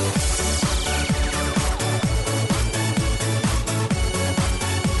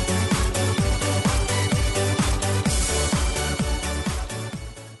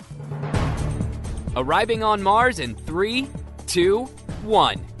 Arriving on Mars in 3, 2,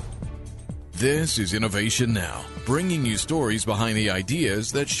 1. This is Innovation Now, bringing you stories behind the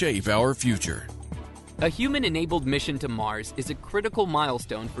ideas that shape our future. A human-enabled mission to Mars is a critical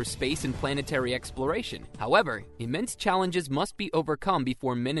milestone for space and planetary exploration. However, immense challenges must be overcome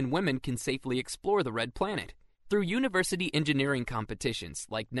before men and women can safely explore the red planet. Through university engineering competitions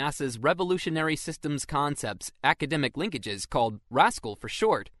like NASA's Revolutionary Systems Concepts academic linkages called RASCL for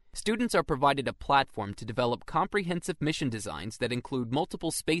short, students are provided a platform to develop comprehensive mission designs that include multiple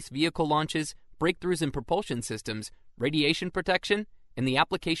space vehicle launches, breakthroughs in propulsion systems, radiation protection, and the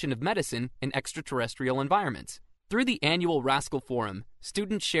application of medicine in extraterrestrial environments. Through the annual Rascal Forum,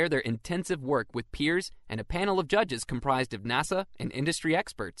 students share their intensive work with peers and a panel of judges comprised of NASA and industry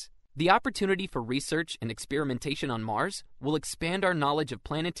experts. The opportunity for research and experimentation on Mars will expand our knowledge of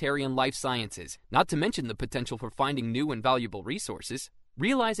planetary and life sciences, not to mention the potential for finding new and valuable resources.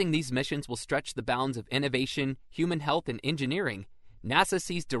 Realizing these missions will stretch the bounds of innovation, human health, and engineering, NASA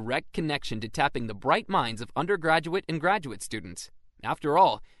sees direct connection to tapping the bright minds of undergraduate and graduate students. After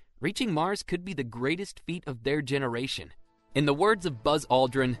all, reaching Mars could be the greatest feat of their generation. In the words of Buzz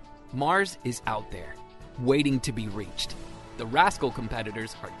Aldrin, Mars is out there, waiting to be reached. The Rascal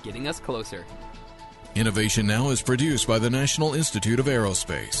competitors are getting us closer. Innovation Now is produced by the National Institute of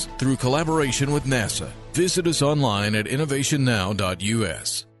Aerospace through collaboration with NASA. Visit us online at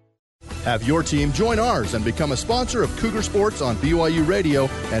innovationnow.us. Have your team join ours and become a sponsor of Cougar Sports on BYU Radio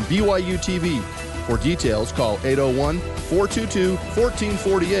and BYU TV. For details, call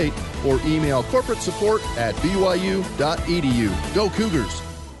 801-422-1448 or email corporate support at byu.edu. Go Cougars!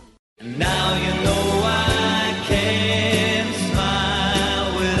 Now you know I can't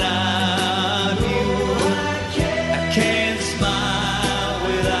smile without you. I can't smile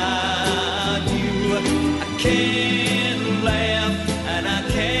without you. I can't laugh and I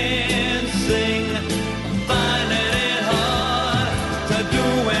can't sing. I'm finding it hard to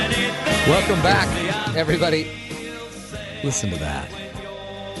do anything. Welcome back, everybody. Listen to that.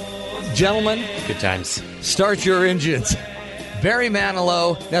 Gentlemen, Good times. start your engines. Barry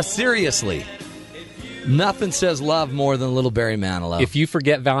Manilow. Now, seriously, nothing says love more than little Barry Manilow. If you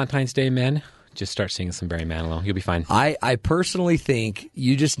forget Valentine's Day, men, just start singing some Barry Manilow. You'll be fine. I personally think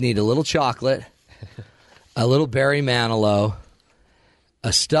you just need a little chocolate, a little Barry Manilow,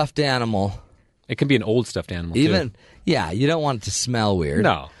 a stuffed animal. It can be an old stuffed animal, Even, too. yeah, you don't want it to smell weird.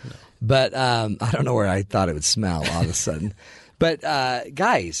 No. But I don't know where I thought it would smell all of a sudden. But,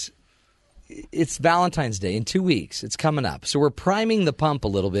 guys, it's Valentine's Day in 2 weeks. It's coming up. So we're priming the pump a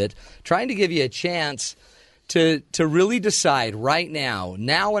little bit, trying to give you a chance to really decide right now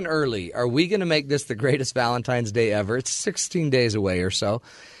and early, are we going to make this the greatest Valentine's Day ever? It's 16 days away or so.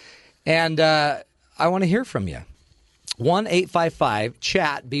 And I want to hear from you.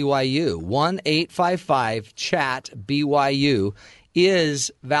 1-855-CHAT-BYU. 1-855-CHAT-BYU.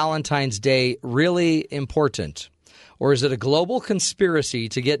 Is Valentine's Day really important? Or is it a global conspiracy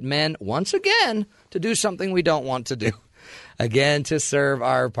to get men, once again, to do something we don't want to do? Again, to serve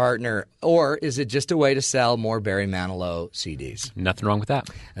our partner. Or is it just a way to sell more Barry Manilow CDs? Nothing wrong with that.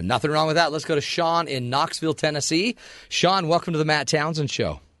 And nothing wrong with that. Let's go to Sean in Knoxville, Tennessee. Sean, welcome to the Matt Townsend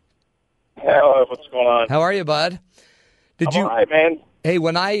Show. Hello, what's going on? How are you, bud? I'm all right, man. Hey,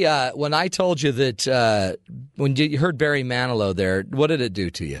 when I told you that when you heard Barry Manilow there, what did it do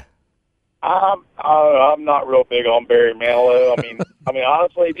to you? I'm not real big on Barry Manilow. I mean,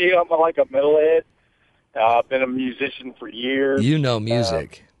 honestly, dude, I'm like a metalhead. I've been a musician for years. You know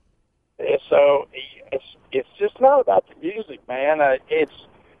music. So it's just not about the music, man. It's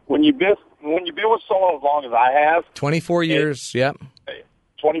when you've been with someone as long as I have. 24 years, yep.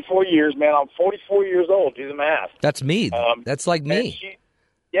 24 years, man. I'm 44 years old. Do the math. That's me. That's like me.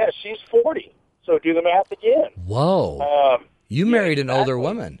 She's 40. So do the math again. Whoa. You married an older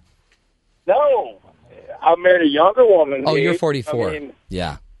woman. No, I married a younger woman. Oh, dude. you're 44. I mean,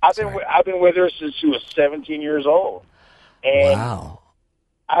 yeah. I've been with her since she was 17 years old. And wow.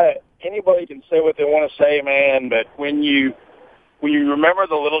 Anybody can say what they want to say, man, but when you remember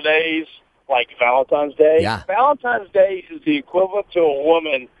the little days like Valentine's Day, yeah. Valentine's Day is the equivalent to a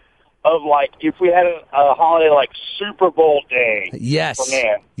woman of like if we had a holiday like Super Bowl Day. Yes. For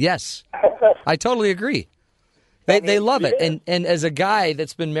man. Yes. I totally agree. They love it. And as a guy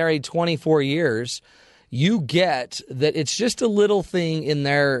that's been married 24 years, you get that it's just a little thing in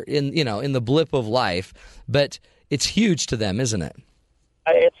the blip of life, but it's huge to them, isn't it?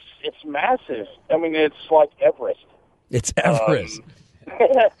 It's massive. I mean, it's like Everest. It's Everest.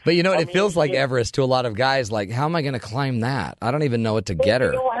 But you know what? It feels like Everest to a lot of guys. Like, how am I going to climb that? I don't even know what to get her.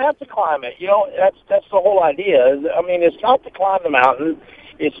 You don't have to climb it. You know, that's the whole idea. I mean, it's not to climb the mountain.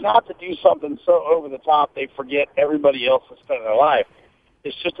 It's not to do something so over the top they forget everybody else that's spent their life.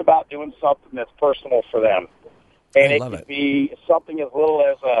 It's just about doing something that's personal for them. And it could be something as little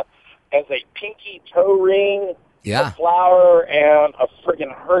as a pinky toe ring, a flower, and a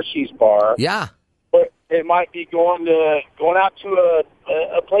friggin' Hershey's bar. Yeah. But it might be going out to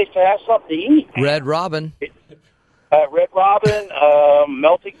a place to have something to eat. Red Robin. Red Robin,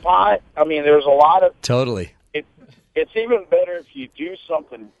 melting pot. I mean, there's a lot of... Totally. It's even better if you do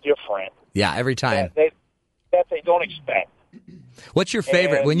something different. Yeah, every time. That they don't expect. What's your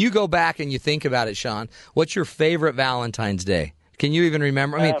favorite? And- When you go back and you think about it, Sean, what's your favorite Valentine's Day? Can you even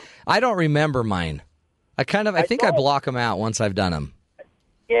remember? I mean, I don't remember mine. I think I block them out once I've done them.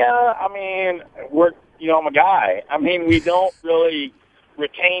 Yeah, I mean, I'm a guy. I mean, we don't really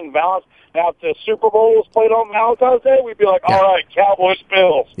retain Valentine's. Now, if the Super Bowl was played on Valentine's Day, we'd be like, all right, Cowboys,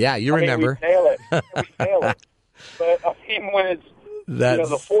 Bills. Yeah, you remember. We nail it. We nail it. But, I mean, when it's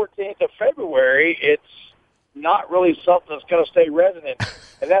the 14th of February, it's not really something that's going to stay resonant.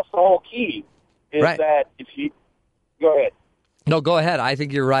 And that's the whole key, is that if you – go ahead. No, go ahead. I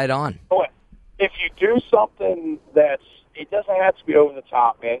think you're right on. If you do something it doesn't have to be over the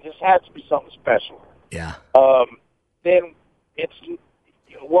top, man. It just has to be something special. Yeah. Then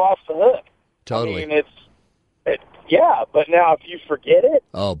we're off the hook. Totally. I mean, but now if you forget it,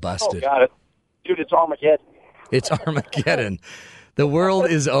 busted. Oh God, dude, it's Armageddon. It's Armageddon. The world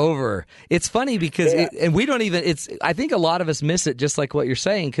is over. It's funny because, and we don't even, I think a lot of us miss it, just like what you're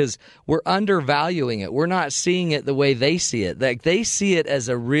saying, because we're undervaluing it. We're not seeing it the way they see it. Like, they see it as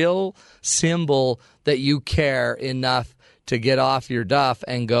a real symbol that you care enough to get off your duff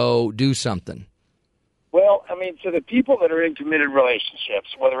and go do something. Well, I mean, to the people that are in committed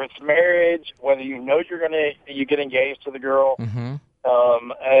relationships, whether it's marriage, whether you get engaged to the girl,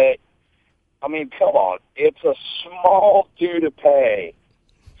 I mean, come on. It's a small due to pay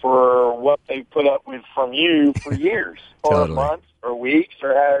for what they put up with from you for years or months or weeks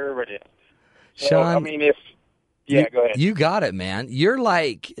or however it is. So, Sean, I mean, go ahead. You got it, man. You're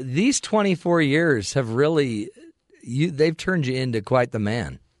like, these 24 years have really, they've turned you into quite the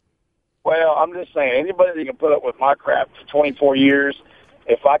man. Well, I'm just saying, anybody that can put up with my crap for 24 years,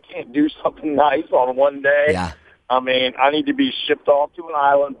 if I can't do something nice on one day, I mean, I need to be shipped off to an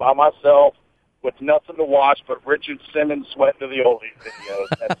island by myself with nothing to watch but Richard Simmons sweating to the oldies videos.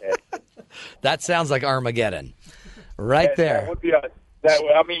 That's it. That sounds like Armageddon. Right there. That would be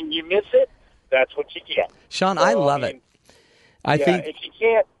I mean, you miss it, that's what you get. Sean, I love it. I think if you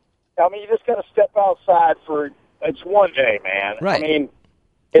can't, I mean, you just got to step outside it's one day, man. Right. I mean,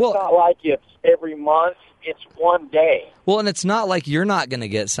 it's not like it's every month. It's one day. Well, and it's not like you're not going to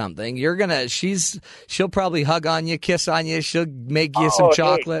get something. You're going to, she'll probably hug on you, kiss on you. She'll make you some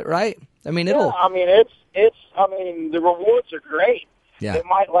chocolate, right? I mean, I mean, the rewards are great. Yeah. It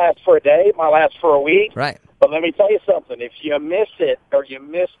might last for a day. It might last for a week. Right. But let me tell you something. If you miss it or you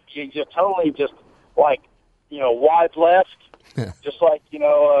just totally just like, wide left, just like,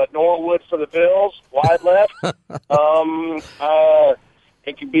 Norwood for the Bills, wide left,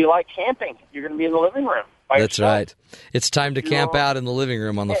 it could be like camping. You're going to be in the living room by That's yourself. right. It's time to camp out in the living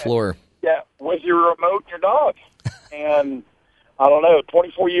room on the floor. Yeah, with your remote and your dog. And I don't know,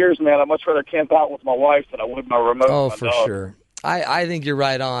 24 years, man, I'd much rather camp out with my wife than I would my remote and my for dog. Sure. I think you're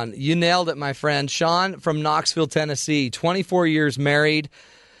right on. You nailed it, my friend. Sean from Knoxville, Tennessee, 24 years married.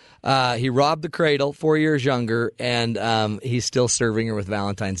 He robbed the cradle, 4 years younger, and he's still serving her with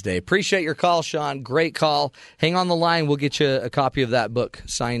Valentine's Day. Appreciate your call, Sean. Great call. Hang on the line. We'll get you a copy of that book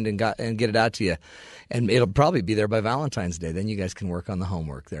signed and get it out to you. And it'll probably be there by Valentine's Day. Then you guys can work on the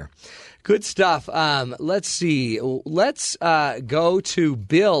homework there. Good stuff. Let's see. Let's go to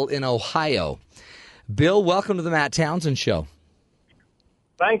Bill in Ohio. Bill, welcome to the Matt Townsend Show.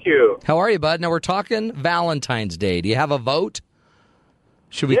 Thank you. How are you, bud? Now, we're talking Valentine's Day. Do you have a vote?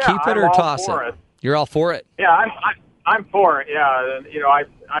 Should we keep it I'm or all toss for it? You're all for it? Yeah, I'm for it. Yeah, and,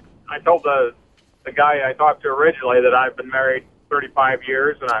 I told the guy I talked to originally that I've been married 35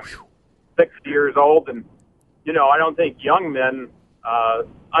 years and I'm 60 years old, and I don't think young men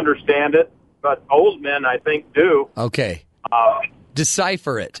understand it, but old men I think do. Okay.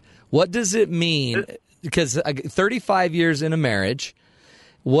 Decipher it. What does it mean? Because 35 years in a marriage.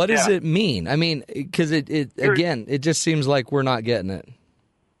 What does it mean? I mean, because it just seems like we're not getting it.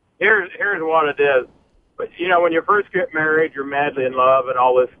 Here's what it is. But, when you first get married, you're madly in love and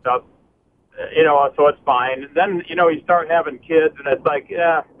all this stuff, so it's fine. And then, you start having kids, and it's like,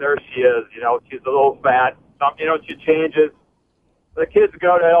 yeah, there she is. She's a little fat. She changes. The kids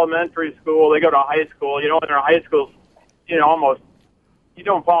go to elementary school. They go to high school. When they're high school, almost, you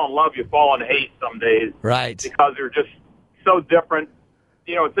don't fall in love, you fall in hate some days. Right. Because they're just so different.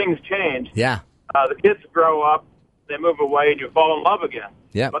 Things change. Yeah. The kids grow up, they move away, and you fall in love again.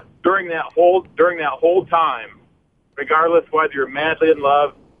 Yeah. But during that whole time, regardless whether you're madly in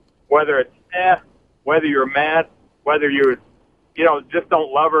love, whether it's whether you're mad, whether you just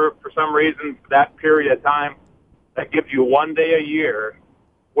don't love her for some reason for that period of time, that gives you one day a year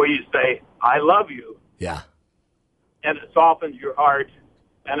where you say, I love you. Yeah. And it softens your heart,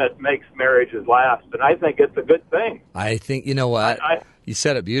 and it makes marriages last. And I think it's a good thing. I think, you know what? You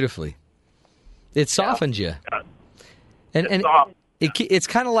said it beautifully. It softens you. And it's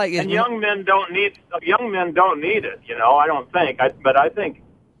kind of like, and young men don't need it. I don't think. But I think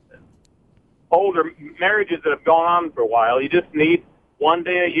older marriages that have gone on for a while, you just need one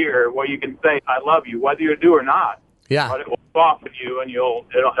day a year where you can say "I love you," whether you do or not. Yeah. But it will soften you, and it'll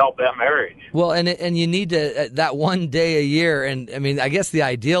help that marriage. Well, and you need to that one day a year. And I mean, I guess the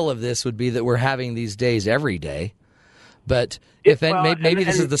ideal of this would be that we're having these days every day. But maybe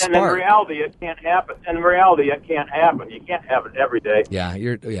this is the spark. And in reality, it can't happen. You can't have it every day. Yeah,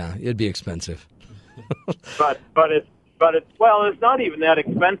 it'd be expensive. but it's not even that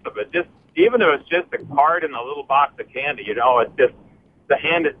expensive. It just, even if it's just a card and a little box of candy, it's just to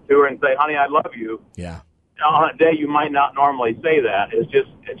hand it to her and say, "Honey, I love you." Yeah. On a day you might not normally say that. It's just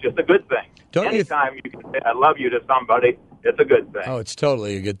a good thing. Anytime you can say "I love you" to somebody, it's a good thing. Oh, it's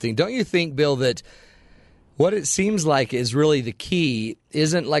totally a good thing. Don't you think, Bill, that what it seems like is really the key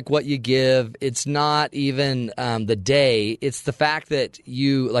isn't like what you give. It's not even the day. It's the fact that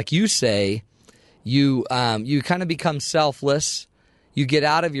you, like you say, you kind of become selfless. You get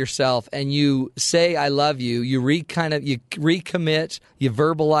out of yourself and you say "I love you." You recommit, you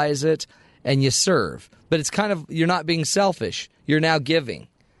verbalize it, and you serve. But it's kind of, you're not being selfish. You're now giving.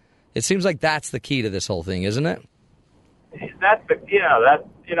 It seems like that's the key to this whole thing, isn't it? That's the key to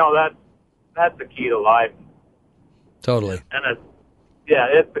life. Totally. And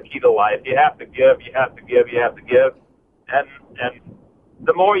it's the key to life. You have to give, and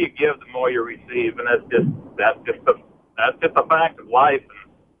the more you give, the more you receive, and that's just a fact of life.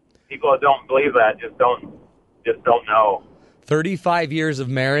 And people that don't believe that just don't know. 35 years of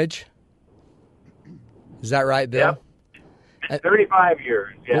marriage. Is that right, Bill? Yeah. 35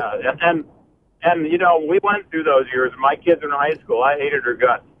 years, yeah. And we went through those years. My kids were in high school. I hated her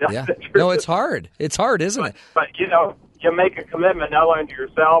guts. Yeah. No, it's hard. It's hard, isn't it? But you make a commitment not only to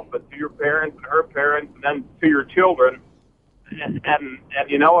yourself, but to your parents and her parents, and then to your children. And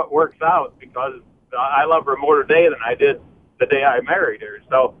it works out, because I love her more today than I did the day I married her.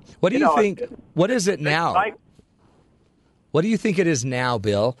 So what do you think? What is it now? What do you think it is now,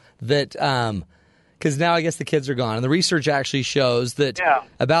 Bill? That because now I guess the kids are gone, and the research actually shows that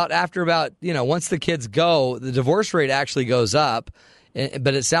once the kids go, the divorce rate actually goes up.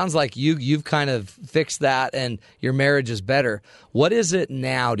 But it sounds like you've kind of fixed that, and your marriage is better. What is it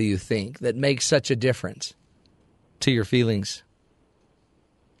now, do you think, that makes such a difference to your feelings?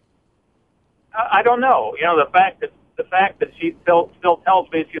 I don't know. The fact that she still tells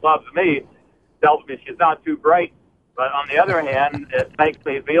me she loves me tells me she's not too bright. But on the other hand, it makes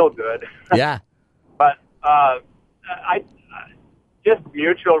me feel good. Yeah. But I just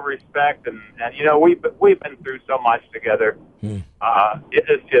mutual respect, and we've been through so much together.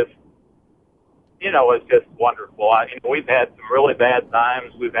 It's just it's just wonderful. We've had some really bad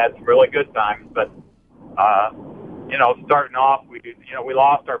times. We've had some really good times, but starting off, we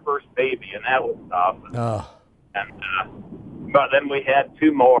lost our first baby, and that was tough. Oh. And but then we had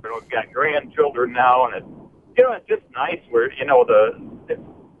two more, and we've got grandchildren now, and it's just nice where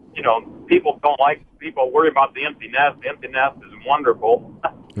people don't like people worry about the empty nest. The empty nest is wonderful.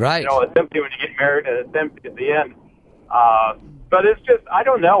 Right. It's empty when you get married, and it's empty at the end. But it's just, I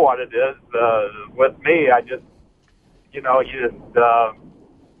don't know what it is with me. I just,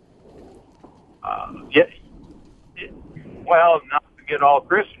 not to get all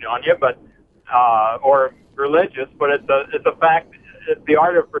Christian on you, but or religious, but it's a fact. It's the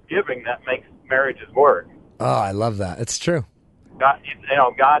art of forgiving that makes marriages work. Oh, I love that. It's true. God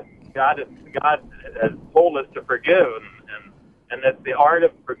has told us to forgive, and it's the art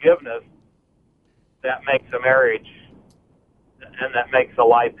of forgiveness that makes a marriage, and that makes a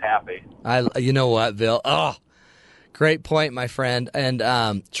life happy. You know what, Bill? Oh, great point, my friend,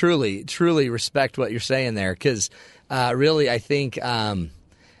 and truly respect what you're saying there, because really, I think in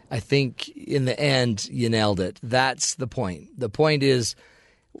the end you nailed it. That's the point. The point is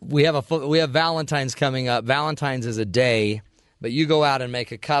we have Valentine's coming up. Valentine's is a day, but you go out and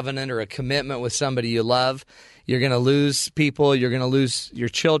make a covenant or a commitment with somebody you love. You're going to lose people. You're going to lose your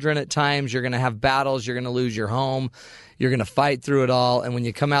children at times. You're going to have battles. You're going to lose your home. You're going to fight through it all. And when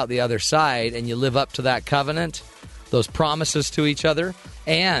you come out the other side and you live up to that covenant, those promises to each other,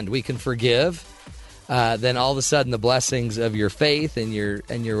 and we can forgive, then all of a sudden the blessings of your faith and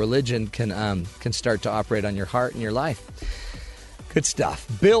your religion can start to operate on your heart and your life. Good stuff.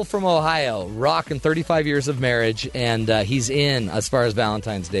 Bill from Ohio, rocking 35 years of marriage, and he's in as far as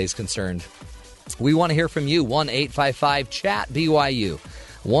Valentine's Day is concerned. We want to hear from you. 1-855-CHAT-BYU.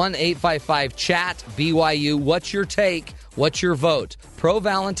 1-855-CHAT-BYU. What's your take? What's your vote? Pro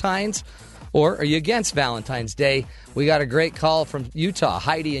Valentine's Or are you against Valentine's Day? We got a great call from Utah.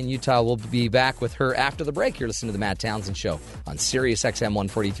 Heidi in Utah. We'll be back with her after the break. You're listening to the Matt Townsend Show on Sirius XM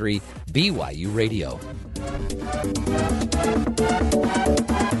 143 BYU Radio.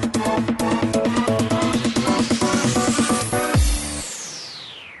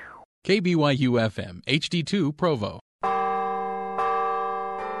 KBYU FM, HD2 Provo.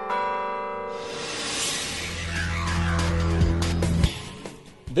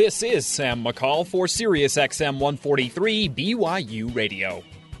 This is Sam McCall for Sirius XM 143 BYU Radio.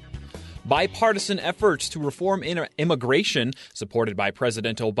 Bipartisan efforts to reform immigration, supported by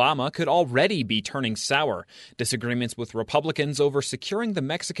President Obama, could already be turning sour. Disagreements with Republicans over securing the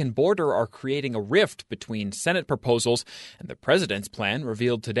Mexican border are creating a rift between Senate proposals and the president's plan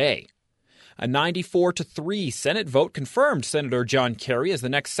revealed today. A 94-3 Senate vote confirmed Senator John Kerry as the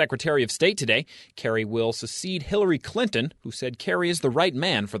next Secretary of State today. Kerry will succeed Hillary Clinton, who said Kerry is the right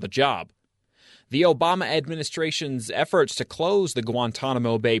man for the job. The Obama administration's efforts to close the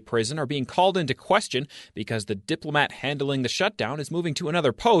Guantanamo Bay prison are being called into question because the diplomat handling the shutdown is moving to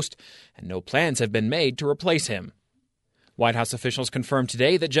another post, and no plans have been made to replace him. White House officials confirmed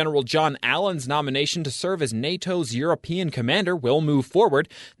today that General John Allen's nomination to serve as NATO's European commander will move forward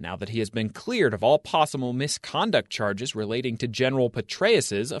now that he has been cleared of all possible misconduct charges relating to General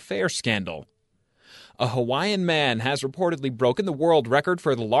Petraeus' affair scandal. A Hawaiian man has reportedly broken the world record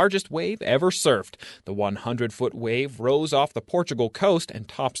for the largest wave ever surfed. The 100-foot wave rose off the Portugal coast and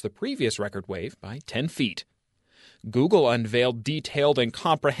tops the previous record wave by 10 feet. Google unveiled detailed and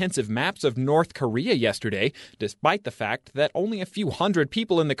comprehensive maps of North Korea yesterday, despite the fact that only a few hundred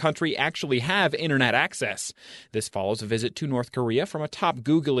people in the country actually have internet access. This follows a visit to North Korea from a top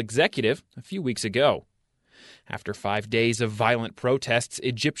Google executive a few weeks ago. After 5 days of violent protests,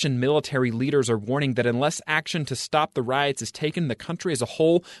 Egyptian military leaders are warning that unless action to stop the riots is taken, the country as a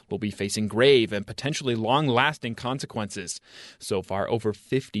whole will be facing grave and potentially long-lasting consequences. So far, over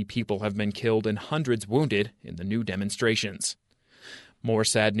 50 people have been killed and hundreds wounded in the new demonstrations. More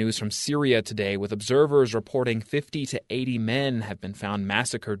sad news from Syria today, with observers reporting 50 to 80 men have been found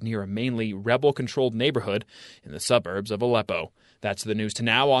massacred near a mainly rebel-controlled neighborhood in the suburbs of Aleppo. That's the news to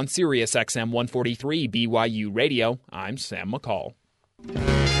now on Sirius XM 143 BYU Radio. I'm Sam McCall.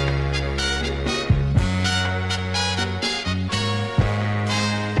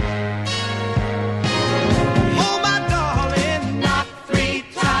 Oh, my darling, knock 3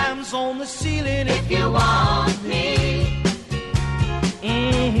 times on the ceiling if you want me.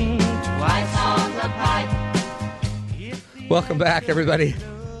 Twice on the pipe. Welcome back, everybody,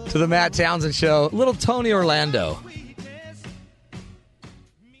 to the Matt Townsend Show. Little Tony Orlando.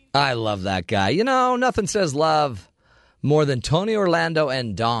 I love that guy. You know, nothing says love more than Tony Orlando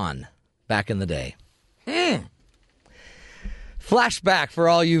and Dawn back in the day. Flashback for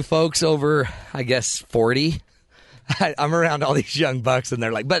all you folks over, I guess, 40. I'm around all these young bucks, and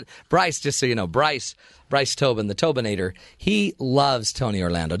they're like, but Bryce, just so you know, Bryce Tobin, the Tobinator, he loves Tony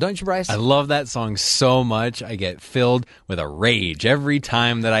Orlando. Don't you, Bryce? I love that song so much. I get filled with a rage every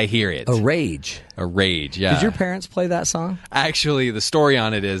time that I hear it. A rage? A rage, yeah. Did your parents play that song? Actually, the story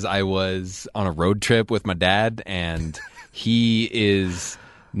on it is I was on a road trip with my dad, and he is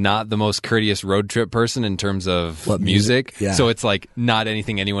not the most courteous road trip person in terms of music. Yeah. So it's like not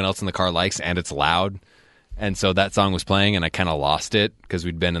anything anyone else in the car likes, and it's loud. And so that song was playing, and I kind of lost it because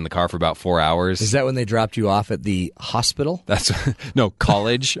we'd been in the car for about 4 hours. Is that when they dropped you off at the hospital? No,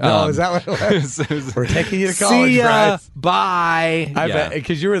 college. No, is that what it was? We're taking you to college, See ya. Bryce. Bye. I bet,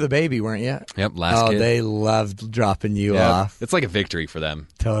 because you were the baby, weren't you? Yep, last kid. They loved dropping you Yep. off. It's like a victory for them.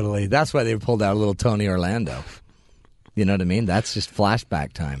 Totally. That's why they pulled out a little Tony Orlando. You know what I mean? That's just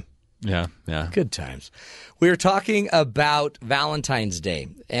flashback time. Yeah, yeah. Good times. We are talking about Valentine's Day,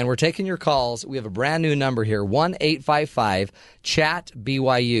 and we're taking your calls. We have a brand new number here,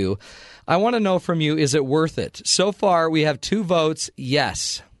 1-855-CHAT-BYU. I want to know from you, is it worth it? So far, we have 2 votes,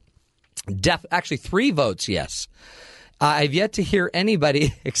 yes. Actually, 3 votes, yes. I've yet to hear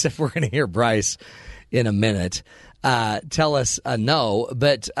anybody, except we're going to hear Bryce in a minute, tell us a no,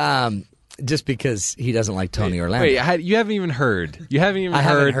 but just because he doesn't like Tony Orlando. Wait, you haven't even heard. You haven't even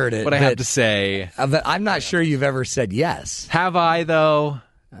heard it, what I have to say. But I'm not sure you've ever said yes. Have I, though?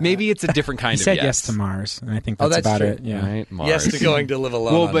 Maybe it's a different kind He of said yes. yes to Mars, and I think that's, that's about true. it. Yeah. Right, Mars. Yes to going to live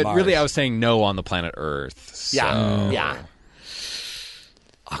alone Well, on but Mars. really I was saying no on the planet Earth. So. Yeah.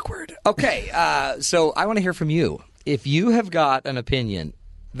 Awkward. Okay, so I want to hear from you. If you have got an opinion,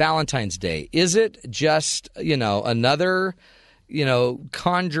 Valentine's Day, is it just, another,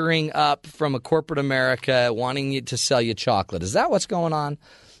 conjuring up from a corporate America wanting you to sell you chocolate? Is that what's going on?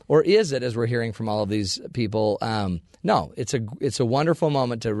 Or is it, as we're hearing from all of these people? No, it's a wonderful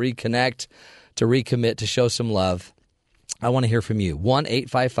moment to reconnect, to recommit, to show some love. I want to hear from you.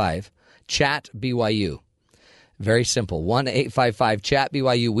 1-855-CHAT-BYU. Very simple.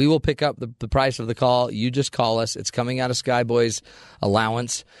 1-855-CHAT-BYU. We will pick up the price of the call. You just call us. It's coming out of Skyboy's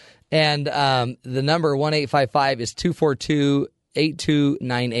allowance. And the number 1-855 is 242-8298.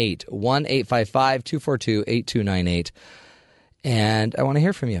 1-855-242-8298. And I want to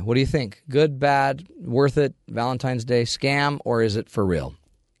hear from you. What do you think? Good, bad, worth it, Valentine's Day scam, or is it for real?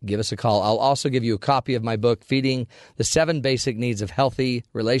 Give us a call. I'll also give you a copy of my book, Feeding the 7 Basic Needs of Healthy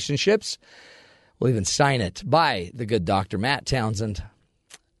Relationships. We'll even sign it by the good Dr. Matt Townsend.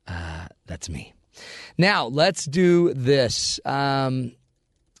 That's me. Now, let's do this.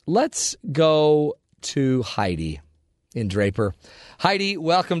 Let's go to Heidi in Draper. Heidi,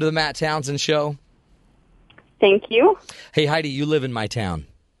 welcome to the Matt Townsend Show. Thank you. Hey, Heidi, you live in my town.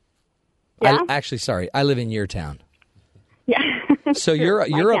 Yeah? I live in your town. Yeah. So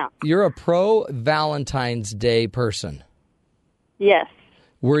you're a pro Valentine's Day person. Yes.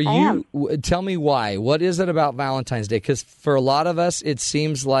 Tell me why. What is it about Valentine's Day? Because for a lot of us, it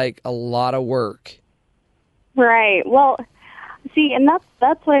seems like a lot of work. Right. Well, see, and that's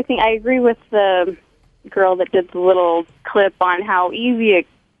what I think. I agree with the girl that did the little clip on how easy it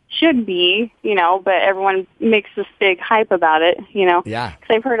should be, but everyone makes this big hype about it, Yeah.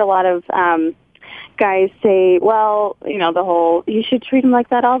 Because I've heard a lot of guys say, well, the whole, you should treat him like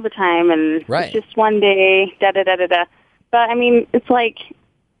that all the time, and right. It's just one day, da-da-da-da-da. But, I mean, it's like,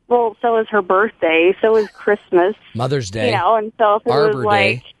 well, so is her birthday, so is Christmas. Mother's Day. And so if it Arbor was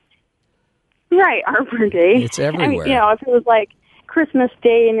like... Day. Right, Arbor Day. It's everywhere. I mean, if it was like Christmas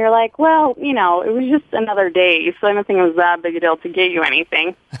Day and you're like, well, it was just another day, so I don't think it was that big a deal to get you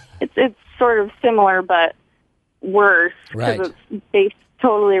anything. It's sort of similar, but worse. Right. Because it's based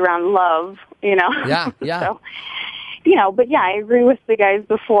totally around love, Yeah, yeah. So, but yeah, I agree with the guys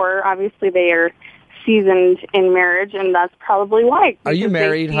before. Obviously, they are seasoned in marriage, and that's probably why. Are you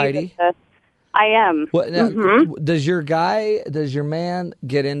married, Heidi? I am. What, now, Does your man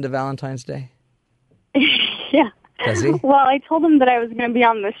get into Valentine's Day? Yeah. Does he? Well, I told him that I was going to be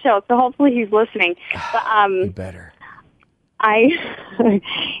on the show, so hopefully he's listening. But, you better.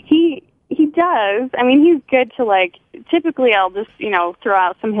 He does. I mean, he's good to, like, typically I'll just, throw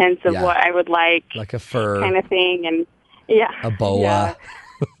out some hints of what I would like. Like a fur. Kind of thing, and, yeah. A boa.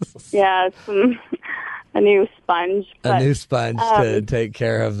 Yeah, a new sponge. A new sponge to take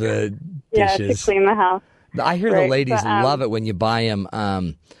care of the dishes. Yeah, to clean the house. I hear the ladies love it when you buy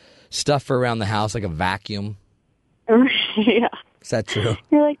them stuff for around the house, like a vacuum. Yeah. Is that true?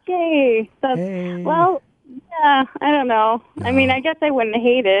 You're like, yay. Well, yeah, I don't know. No. I mean, I guess I wouldn't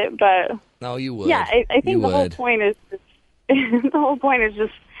hate it, but... No, you would. Yeah, I think whole point is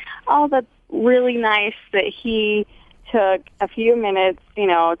just, oh, that's really nice that he took a few minutes,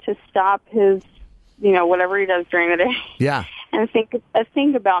 to stop his, whatever he does during the day. Yeah. And think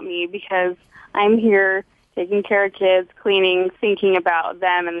about me, because I'm here taking care of kids, cleaning, thinking about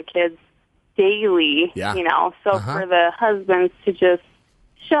them and the kids daily, yeah. So for the husbands to just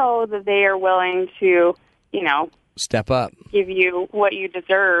show that they are willing to, step up, give you what you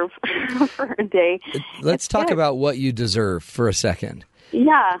deserve for a day. Let's talk about what you deserve for a second.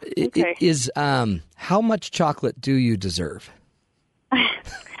 Yeah. Okay. How much chocolate do you deserve?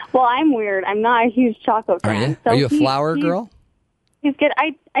 Well, I'm weird. I'm not a huge chocolate fan. Are you? Are you a flower girl? He's good.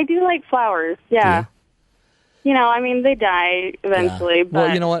 I do like flowers. Yeah. I mean, they die eventually. Yeah. But,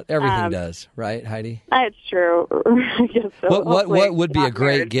 well, you know what? Everything does, right, Heidi? That's true. I guess so. What would be a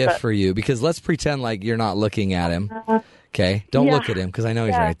great gift for you? Because let's pretend like you're not looking at him. Okay? Don't look at him, because I know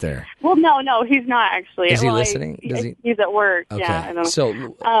he's right there. Well, no, he's not actually. Is he listening? He's at work. Okay. Yeah, I don't know.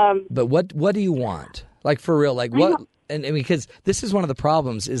 So, but what do you want? Like, for real? Like, what? And because this is one of the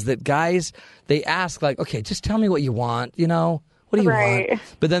problems is that guys, they ask, like, okay, just tell me what you want, What do you want?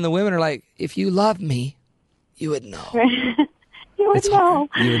 But then the women are like, if you love me, you would know. You would know.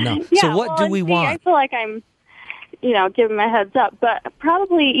 You would know. Yeah, so what do we want? I feel like I'm, giving my heads up. But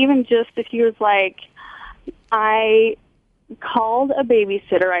probably even just if he was like, I called a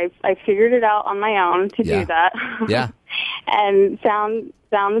babysitter. I figured it out on my own to do that. Yeah. And found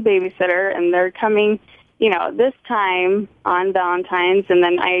the babysitter, and they're coming, this time on Valentine's, and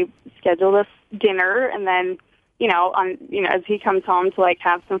then I scheduled a dinner, and then as he comes home to like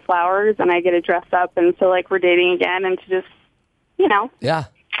have some flowers, and I get to dress up, and so like we're dating again, and to just, Yeah,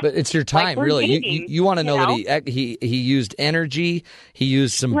 but it's your time, like really. Dating, you want to know that he used energy, he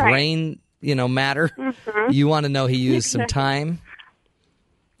used some brain, matter. Mm-hmm. You want to know he used some time.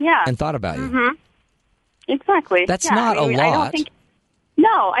 Yeah. And thought about you. Mm-hmm. Exactly. That's not a lot.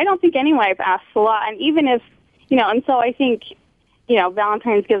 No, I don't think any wife asks a lot. And even if, and so I think,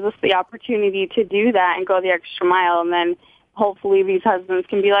 Valentine's gives us the opportunity to do that and go the extra mile. And then hopefully these husbands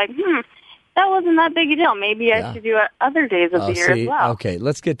can be like, that wasn't that big a deal. Maybe I should do it other days of the year as well. Okay,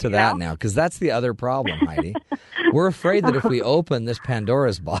 let's get to that now, because that's the other problem, Heidi. We're afraid that if we open this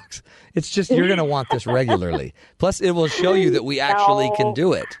Pandora's box, it's just you're going to want this regularly. Plus, it will show you that we actually can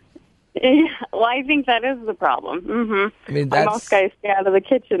do it. Well, I think that is the problem. Mm-hmm. I mean, most guys stay out of the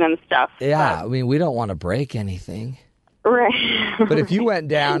kitchen and stuff. Yeah, I mean, we don't want to break anything. Right. But if you went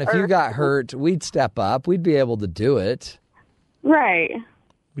down, if you got hurt, we'd step up. We'd be able to do it. Right.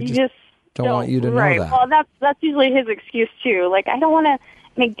 We just don't want you to know that. Well, that's usually his excuse too. Like, I don't want to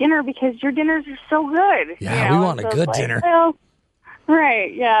make dinner because your dinners are so good. Yeah, we want a good dinner. Well,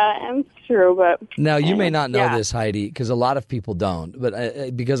 right. Yeah, it's true. But now you may not know this, Heidi, because a lot of people don't.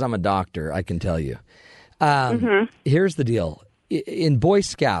 But because I'm a doctor, I can tell you. Here's the deal. In Boy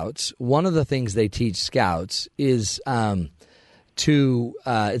Scouts, one of the things they teach scouts is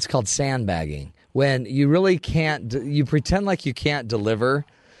it's called sandbagging. When you really can't, you pretend like you can't deliver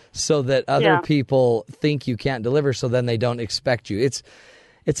so that other people think you can't deliver, so then they don't expect you.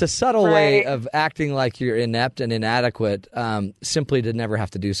 It's a subtle way of acting like you're inept and inadequate, simply to never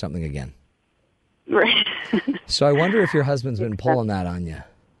have to do something again. Right. So I wonder if your husband's been pulling that on you.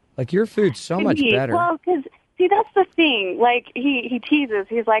 Like, your food's so much better. Well, because, see, that's the thing. Like, he teases.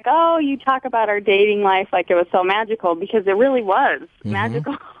 He's like, oh, you talk about our dating life like it was so magical, because it really was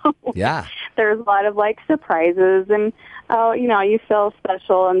magical. Yeah. There's a lot of, like, surprises and, you feel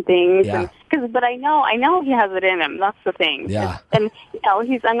special and things. Yeah. But I know he has it in him. That's the thing. Yeah. And,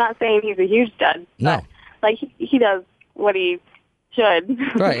 I'm not saying he's a huge stud. No. Like, he does what he should.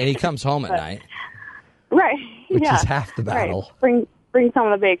 Right, and he comes home at night. Right. Which is half the battle. Right. Bring some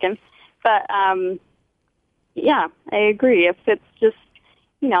of the bacon. But, yeah, I agree. If it's just,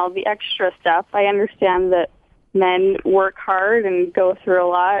 the extra stuff, I understand that men work hard and go through a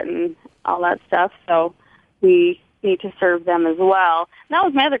lot and all that stuff, so we need to serve them as well. And that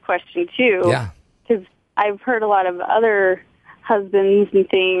was my other question, too. Yeah. Because I've heard a lot of other husbands and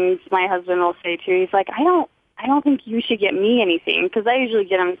things. My husband will say, too, he's like, I don't think you should get me anything, because I usually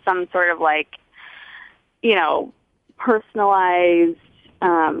get him some sort of, like, personalized,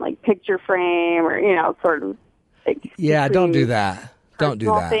 like, picture frame or, sort of, like, don't do that. Don't do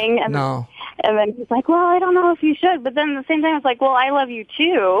that. Thing. No. And then he's like, well, I don't know if you should. But then at the same time, it's like, well, I love you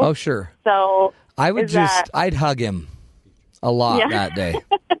too. Oh, sure. So I'd hug him a lot that day.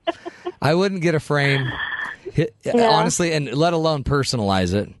 I wouldn't get a frame, honestly, and let alone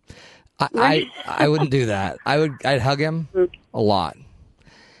personalize it. I wouldn't do that. I'd hug him a lot.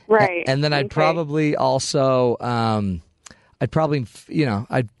 Right. And then I'd probably also, I'd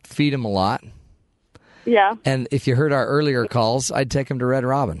feed him a lot. Yeah. And if you heard our earlier calls, I'd take him to Red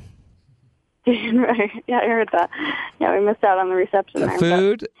Robin. Right. Yeah, I heard that. Yeah, we missed out on the reception there.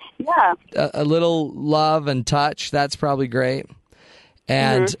 Food. But, yeah. A little love and touch. That's probably great.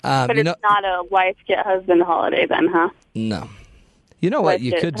 And but it's not a wife get husband holiday then, huh? No. You know what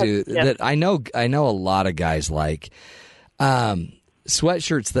you could do that I know a lot of guys like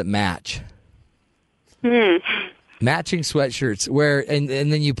sweatshirts that match. Matching sweatshirts where and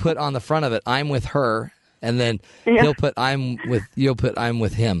then you put on the front of it, I'm with her, and then you'll put I'm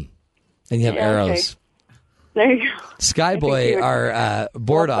with him. And you have arrows. Okay. There you go. Skyboy, our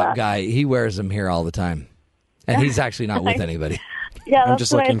board op guy, he wears them here all the time. And he's actually not with anybody. Yeah, I'm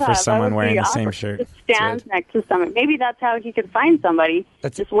just looking for someone wearing the same shirt. Just stand next to someone. Maybe that's how he could find somebody.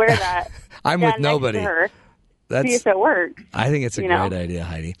 Just wear that. I'm with nobody. See if it works. I think it's a great idea,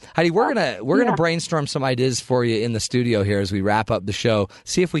 Heidi. Heidi, we're gonna brainstorm some ideas for you in the studio here as we wrap up the show.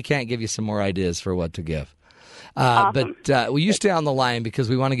 See if we can't give you some more ideas for what to give. Awesome. But will you stay on the line because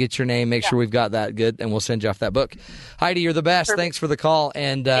we want to get your name, make sure we've got that good, and we'll send you off that book. Heidi, you're the best. Thanks for the call,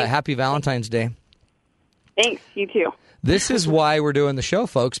 and happy Valentine's Day. Thanks. You too. This is why we're doing the show,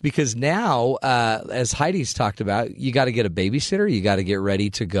 folks, because now, as Heidi's talked about, you got to get a babysitter. You got to get ready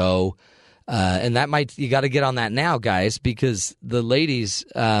to go. And you got to get on that now, guys, because the ladies,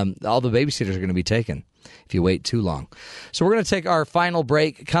 all the babysitters are going to be taken if you wait too long. So we're going to take our final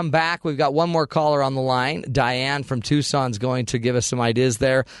break. Come back. We've got one more caller on the line. Diane from Tucson's going to give us some ideas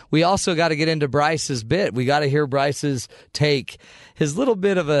there. We also got to get into Bryce's bit. We got to hear Bryce's take, his little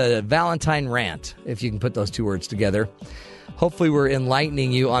bit of a Valentine rant, if you can put those two words together. Hopefully we're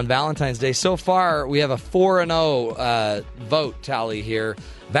enlightening you on Valentine's Day. So far, we have a 4-0 vote tally here.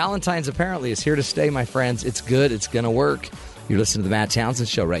 Valentine's apparently is here to stay, my friends. It's good. It's going to work. You're listening to the Matt Townsend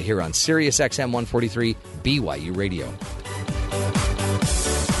Show right here on Sirius XM 143 BYU Radio.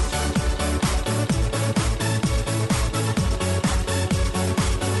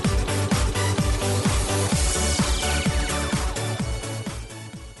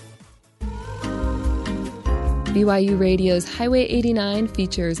 BYU Radio's Highway 89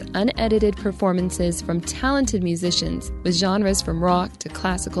 features unedited performances from talented musicians with genres from rock to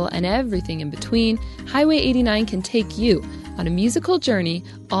classical and everything in between. Highway 89 can take you on a musical journey,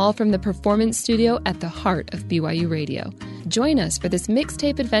 all from the performance studio at the heart of BYU Radio. Join us for this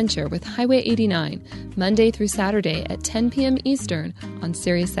mixtape adventure with Highway 89, Monday through Saturday at 10 p.m. Eastern on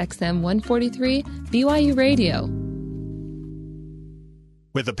SiriusXM 143 BYU Radio.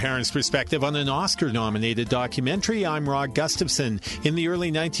 With a parent's perspective on an Oscar-nominated documentary, I'm Rod Gustafson. In the early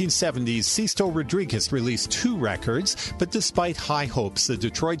 1970s, Sisto Rodriguez released 2 records, but despite high hopes, the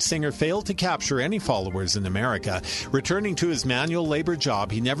Detroit singer failed to capture any followers in America. Returning to his manual labor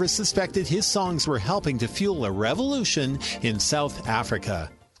job, he never suspected his songs were helping to fuel a revolution in South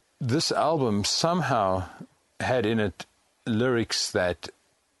Africa. This album somehow had in it lyrics that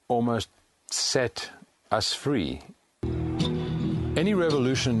almost set us free. Any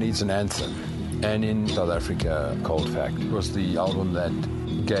revolution needs an anthem, and in South Africa, Cold Fact was the album that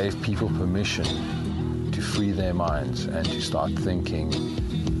gave people permission to free their minds and to start thinking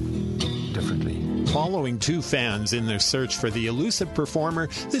differently. Following 2 fans in their search for the elusive performer,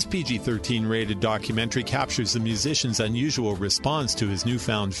 this PG-13 rated documentary captures the musician's unusual response to his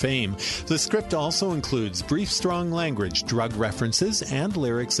newfound fame. The script also includes brief, strong language, drug references, and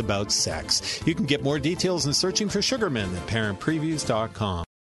lyrics about sex. You can get more details in searching for Sugarman at parentpreviews.com.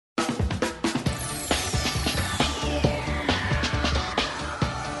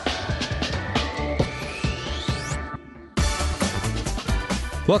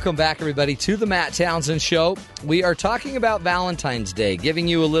 Welcome back, everybody, to the Matt Townsend Show. We are talking about Valentine's Day, giving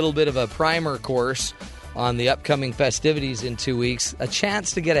you a little bit of a primer course on the upcoming festivities in 2 weeks, a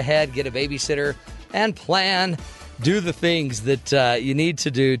chance to get ahead, get a babysitter, and do the things that you need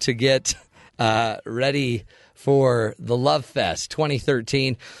to do to get ready for the Love Fest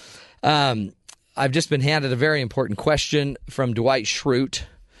 2013. I've just been handed a very important question from Dwight Schrute.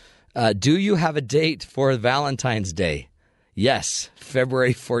 Do you have a date for Valentine's Day? Yes,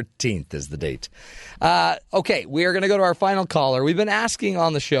 February 14th is the date. Okay, we are going to go to our final caller. We've been asking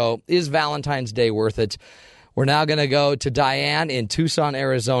on the show, is Valentine's Day worth it? We're now going to go to Diane in Tucson,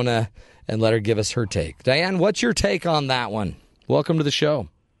 Arizona, and let her give us her take. Diane, what's your take on that one? Welcome to the show.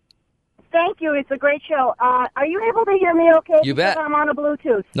 Thank you. It's a great show. Are you able to hear me okay? You bet. Because I'm on a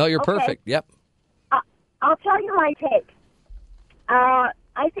Bluetooth. No, you're okay. perfect. Yep. I'll tell you my take.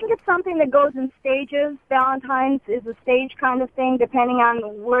 I think it's something that goes in stages. Valentine's is a stage kind of thing, depending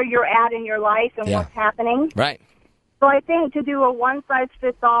on where you're at in your life and what's happening. Right. So I think to do a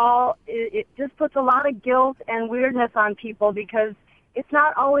one-size-fits-all, it just puts a lot of guilt and weirdness on people because it's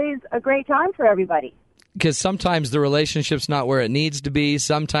not always a great time for everybody. Because sometimes the relationship's not where it needs to be.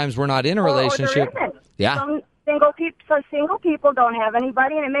 Sometimes we're not in a relationship. Or there isn't. Yeah. Some single people don't have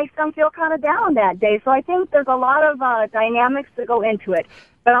anybody, and it makes them feel kind of down that day. So I think there's a lot of dynamics that go into it.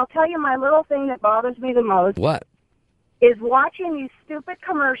 But I'll tell you my little thing that bothers me the most. What? Is watching these stupid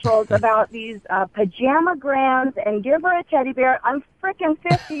commercials about these pajamagrams and give her a teddy bear. I'm freaking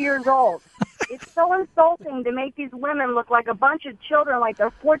 50 years old. It's so insulting to make these women look like a bunch of children, like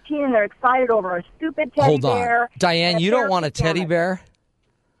they're 14 and they're excited over a stupid teddy Hold on. bear. Diane, you don't want a teddy bear?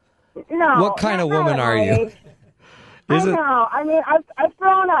 No. What kind of woman are you? I know. I mean, I've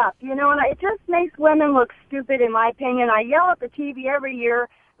grown up, and it just makes women look stupid, in my opinion. I yell at the TV every year.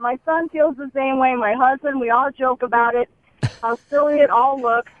 My son feels the same way. My husband, we all joke about it, how silly it all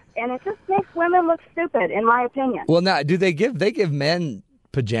looks, and it just makes women look stupid, in my opinion. Well, now, they give men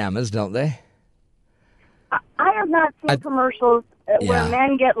pajamas, don't they? I have not seen commercials where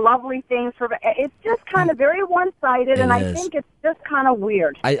men get lovely things for. It's just kind of very one-sided, and I think it's just kind of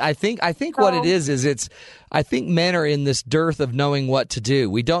weird. I think what it is I think men are in this dearth of knowing what to do.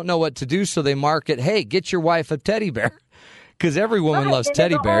 We don't know what to do, so they market, hey, get your wife a teddy bear, because every woman loves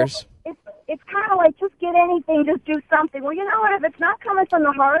teddy bears. It's kind of like, just get anything, just do something. Well, you know what? If it's not coming from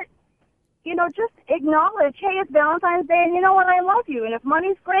the heart, just acknowledge, hey, it's Valentine's Day, and you know what? I love you. And if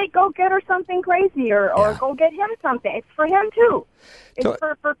money's great, go get her something crazy or go get him something. It's for him, too. It's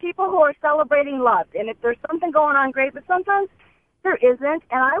for people who are celebrating love. And if there's something going on, great. But sometimes there isn't.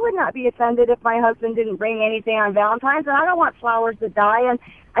 And I would not be offended if my husband didn't bring anything on Valentine's. And I don't want flowers to die. And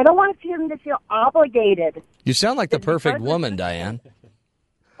I don't want him to feel obligated. You sound like the perfect woman, Diane.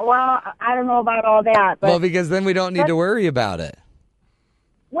 Well, I don't know about all that. But, well, because then we don't need to worry about it.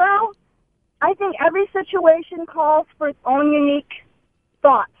 Well, I think every situation calls for its own unique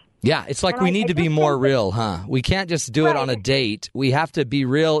thought. Yeah, it's like we need to be more real, huh? We can't just do it on a date. We have to be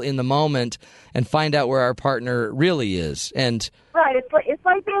real in the moment and find out where our partner really is. And right, it's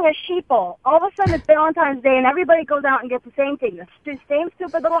like being a sheeple. All of a sudden it's Valentine's Day and everybody goes out and gets the same thing, the same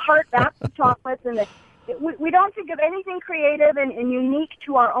stupid little heart box of chocolates and we don't think of anything creative and unique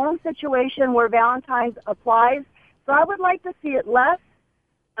to our own situation where Valentine's applies. So I would like to see it less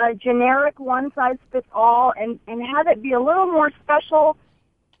generic, one-size-fits-all, and have it be a little more special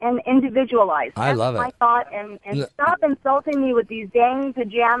and individualized. I love it. That's my thought, and stop insulting me with these dang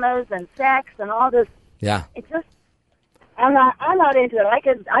pajamas and sex and all this. Yeah. It's just, I'm not into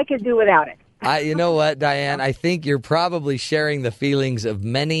it. I could do without it. You know what, Diane? I think you're probably sharing the feelings of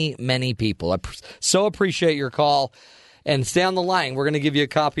many, many people. I so appreciate your call. And stay on the line. We're going to give you a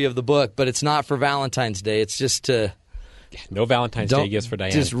copy of the book, but it's not for Valentine's Day. It's just to... No Valentine's Day gifts for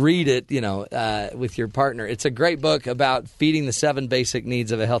Diane. Just read it, with your partner. It's a great book about feeding the 7 basic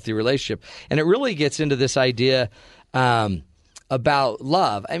needs of a healthy relationship. And it really gets into this idea about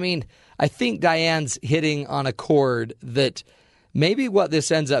love. I mean, I think Diane's hitting on a chord that maybe what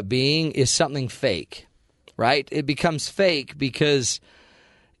this ends up being is something fake, right? It becomes fake because...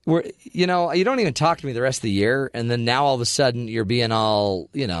 you don't even talk to me the rest of the year, and then now all of a sudden you're being all,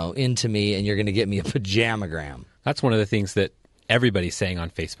 into me, and you're going to get me a pajamagram. That's one of the things that everybody's saying on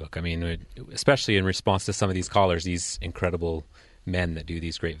Facebook. I mean, especially in response to some of these callers, these incredible men that do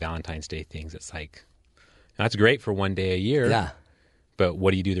these great Valentine's Day things. It's like, that's great for one day a year. Yeah. But what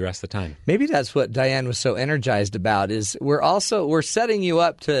do you do the rest of the time? Maybe that's what Diane was so energized about is we're setting you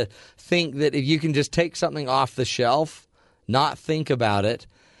up to think that if you can just take something off the shelf, not think about it,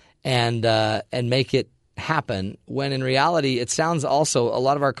 and make it happen, when in reality it sounds also a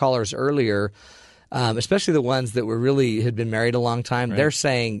lot of our callers earlier, especially the ones that had been married a long time, right. They're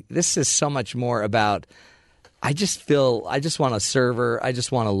saying this is so much more about I just want to serve her, I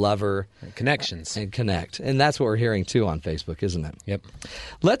just want to love her. Connections. And connect. And that's what we're hearing too on Facebook, isn't it? Yep.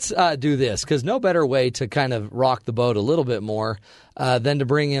 Let's do this, because no better way to kind of rock the boat a little bit more than to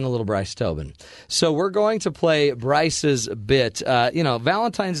bring in a little Bryce Tobin. So we're going to play Bryce's bit.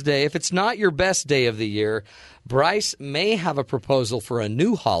 Valentine's Day, if it's not your best day of the year, Bryce may have a proposal for a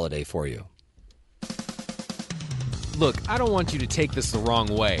new holiday for you. Look, I don't want you to take this the wrong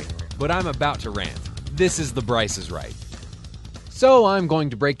way, but I'm about to rant. This is the Bryce is Right. So I'm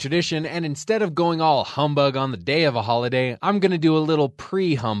going to break tradition, and instead of going all humbug on the day of a holiday, I'm going to do a little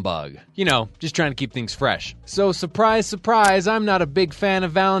pre-humbug. Just trying to keep things fresh. So surprise, surprise, I'm not a big fan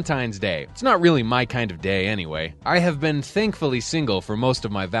of Valentine's Day. It's not really my kind of day anyway. I have been thankfully single for most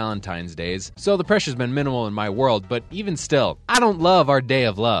of my Valentine's days, so the pressure's been minimal in my world, but even still, I don't love our day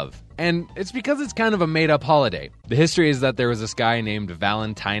of love. And it's because it's kind of a made-up holiday. The history is that there was this guy named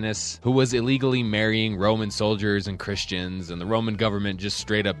Valentinus who was illegally marrying Roman soldiers and Christians, and the Roman government just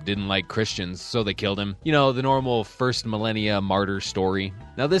straight up didn't like Christians, so they killed him. The normal first millennia martyr story.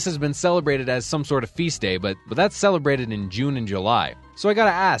 Now this has been celebrated as some sort of feast day, but that's celebrated in June and July. So I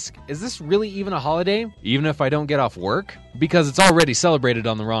gotta ask, is this really even a holiday? Even if I don't get off work? Because it's already celebrated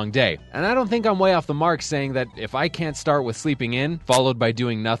on the wrong day. And I don't think I'm way off the mark saying that if I can't start with sleeping in, followed by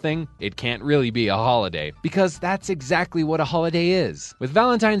doing nothing, it can't really be a holiday. Because that's exactly what a holiday is. With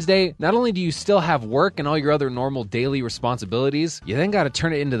Valentine's Day, not only do you still have work and all your other normal daily responsibilities, you then gotta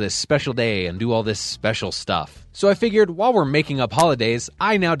turn it into this special day and do all this special stuff. So I figured while we're making up holidays,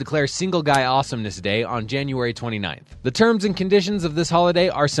 I now declare Single Guy Awesomeness Day on January 29th. The terms and conditions of this holiday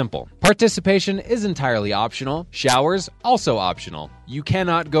are simple. Participation is entirely optional. Showers, also optional. You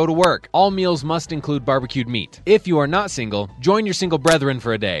cannot go to work. All meals must include barbecued meat. If you are not single, join your single brethren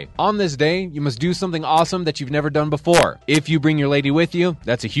for a day. On this day, you must do something awesome that you've never done before. If you bring your lady with you,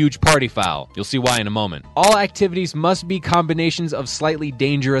 that's a huge party foul. You'll see why in a moment. All activities must be combinations of slightly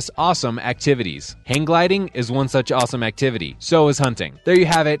dangerous, awesome activities. Hang gliding is one such awesome activity. So is hunting. There you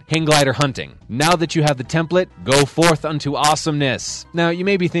have it, hang glider hunting. Now that you have the template, go forth unto awesomeness. Now, you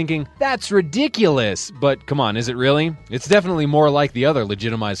may be thinking, that's ridiculous. But come on, is it really? It's definitely more like the other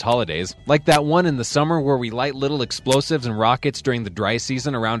legitimized holidays, like that one in the summer where we light little explosives and rockets during the dry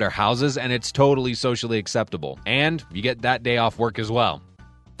season around our houses, and it's totally socially acceptable. And you get that day off work as well.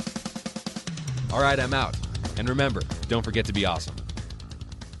 All right, I'm out. And remember, don't forget to be awesome.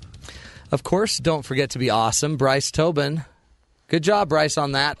 Of course, don't forget to be awesome. Bryce Tobin. Good job, Bryce,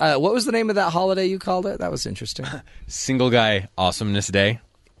 on that. What was the name of that holiday you called it? That was interesting. Single Guy Awesomeness Day.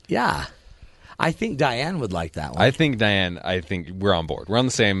 Yeah. I think Diane would like that one. I think we're on board. We're on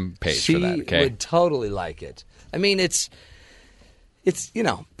the same page for that, okay? She would totally like it. I mean, it's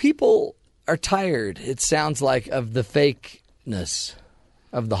people are tired, it sounds like, of the fakeness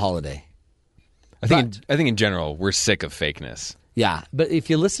of the holiday. I think in general, we're sick of fakeness. Yeah, but if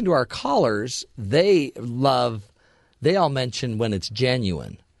you listen to our callers, they all mention when it's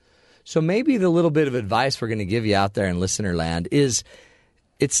genuine. So maybe the little bit of advice we're going to give you out there in listener land is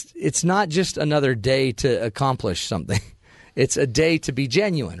it's not just another day to accomplish something. It's a day to be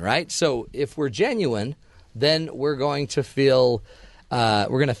genuine, right? So if we're genuine, then we're going to feel, we're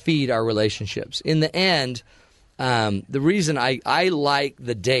going to feed our relationships. In the end, the reason I like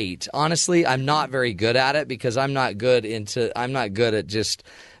the date, honestly, I'm not very good at it because I'm not good at just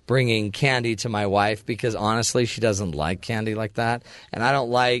bringing candy to my wife because honestly, she doesn't like candy like that. And I don't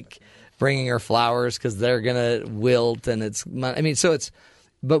like bringing her flowers because they're going to wilt and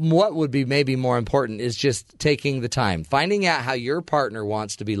but what would be maybe more important is just taking the time, finding out how your partner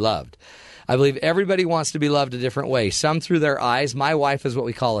wants to be loved. I believe everybody wants to be loved a different way. Some through their eyes. My wife is what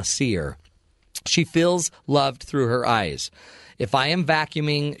we call a seer. She feels loved through her eyes. If I am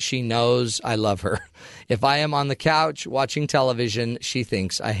vacuuming, she knows I love her. If I am on the couch watching television, she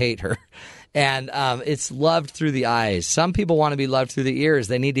thinks I hate her. And it's loved through the eyes. Some people want to be loved through the ears.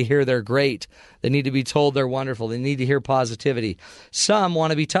 They need to hear they're great. They need to be told they're wonderful. They need to hear positivity. Some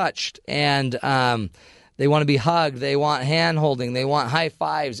want to be touched, and they want to be hugged. They want hand-holding. They want high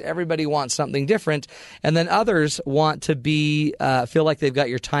fives. Everybody wants something different. And then others want to be feel like they've got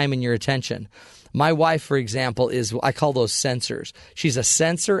your time and your attention. My wife, for example, I call those sensors. She's a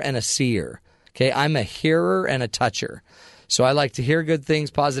sensor and a seer. Okay, I'm a hearer and a toucher. So I like to hear good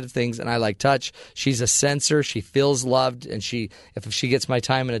things, positive things, and I like touch. She's a sensor. She feels loved, and if she gets my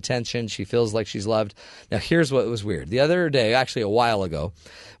time and attention, she feels like she's loved. Now, here's what was weird. The other day, actually a while ago,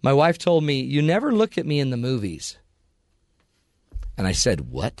 my wife told me, "You never look at me in the movies." And I said,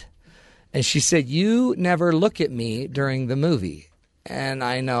 "What?" And she said, "You never look at me during the movie." And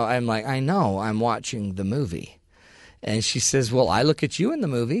I'm like, "I know, I'm watching the movie." And she says, "Well, I look at you in the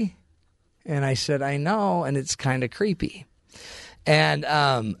movie." And I said, "I know, and it's kind of creepy." And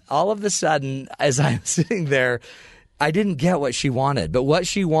all of a sudden, as I'm sitting there, I didn't get what she wanted. But what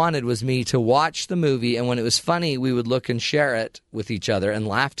she wanted was me to watch the movie, and when it was funny, we would look and share it with each other and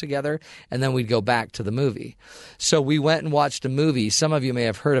laugh together, and then we'd go back to the movie. So we went and watched a movie. Some of you may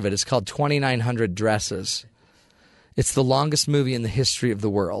have heard of it. It's called 2,900 Dresses. It's the longest movie in the history of the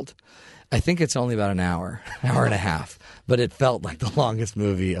world. I think it's only about an hour and a half, but it felt like the longest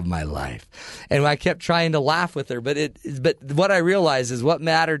movie of my life. And I kept trying to laugh with her, but what I realized is what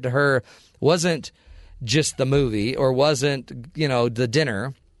mattered to her wasn't just the movie or wasn't, the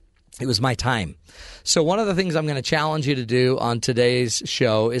dinner. It was my time. So one of the things I'm going to challenge you to do on today's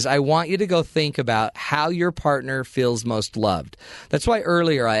show is I want you to go think about how your partner feels most loved. That's why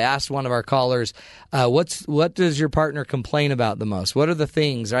earlier I asked one of our callers, what does your partner complain about the most? What are the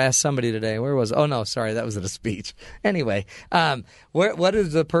things? I asked somebody today, that was at a speech. Anyway, what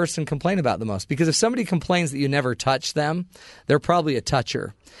does the person complain about the most? Because if somebody complains that you never touch them, they're probably a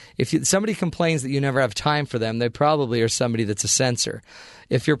toucher. If somebody complains that you never have time for them, they probably are somebody that's a censor.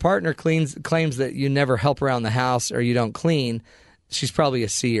 If your partner claims that you never help around the house or you don't clean, she's probably a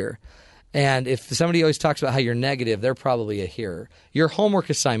seer. And if somebody always talks about how you're negative, they're probably a hearer. Your homework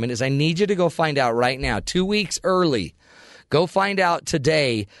assignment is I need you to go find out right now, 2 weeks early. Go find out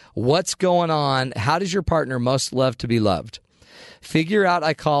today what's going on. How does your partner most love to be loved? Figure out,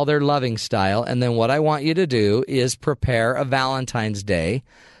 I call their loving style. And then what I want you to do is prepare a Valentine's Day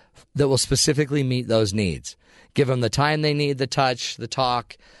that will specifically meet those needs. Give them the time they need, the touch, the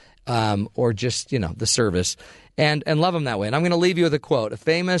talk, or just, the service, and love them that way. And I'm going to leave you with a quote. A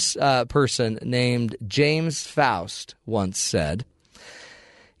famous person named James Faust once said,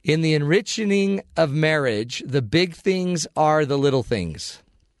 "In the enriching of marriage, the big things are the little things.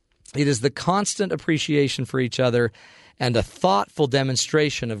 It is the constant appreciation for each other and a thoughtful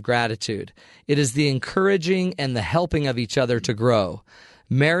demonstration of gratitude. It is the encouraging and the helping of each other to grow.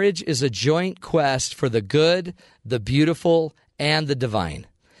 Marriage is a joint quest for the good, the beautiful, and the divine."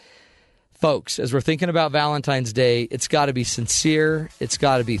 Folks, as we're thinking about Valentine's Day, it's got to be sincere, it's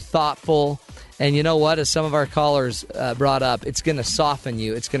got to be thoughtful, and you know what? As some of our callers brought up, it's going to soften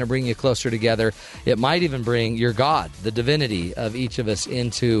you, it's going to bring you closer together. It might even bring your God, the divinity of each of us,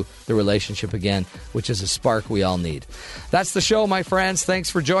 into the relationship again, which is a spark we all need. That's the show, my friends. Thanks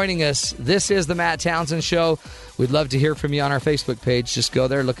for joining us. This is the Matt Townsend Show. We'd love to hear from you on our Facebook page. Just go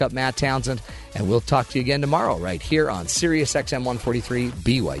there, look up Matt Townsend, and we'll talk to you again tomorrow right here on Sirius XM 143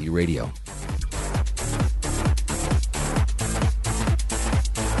 BYU Radio.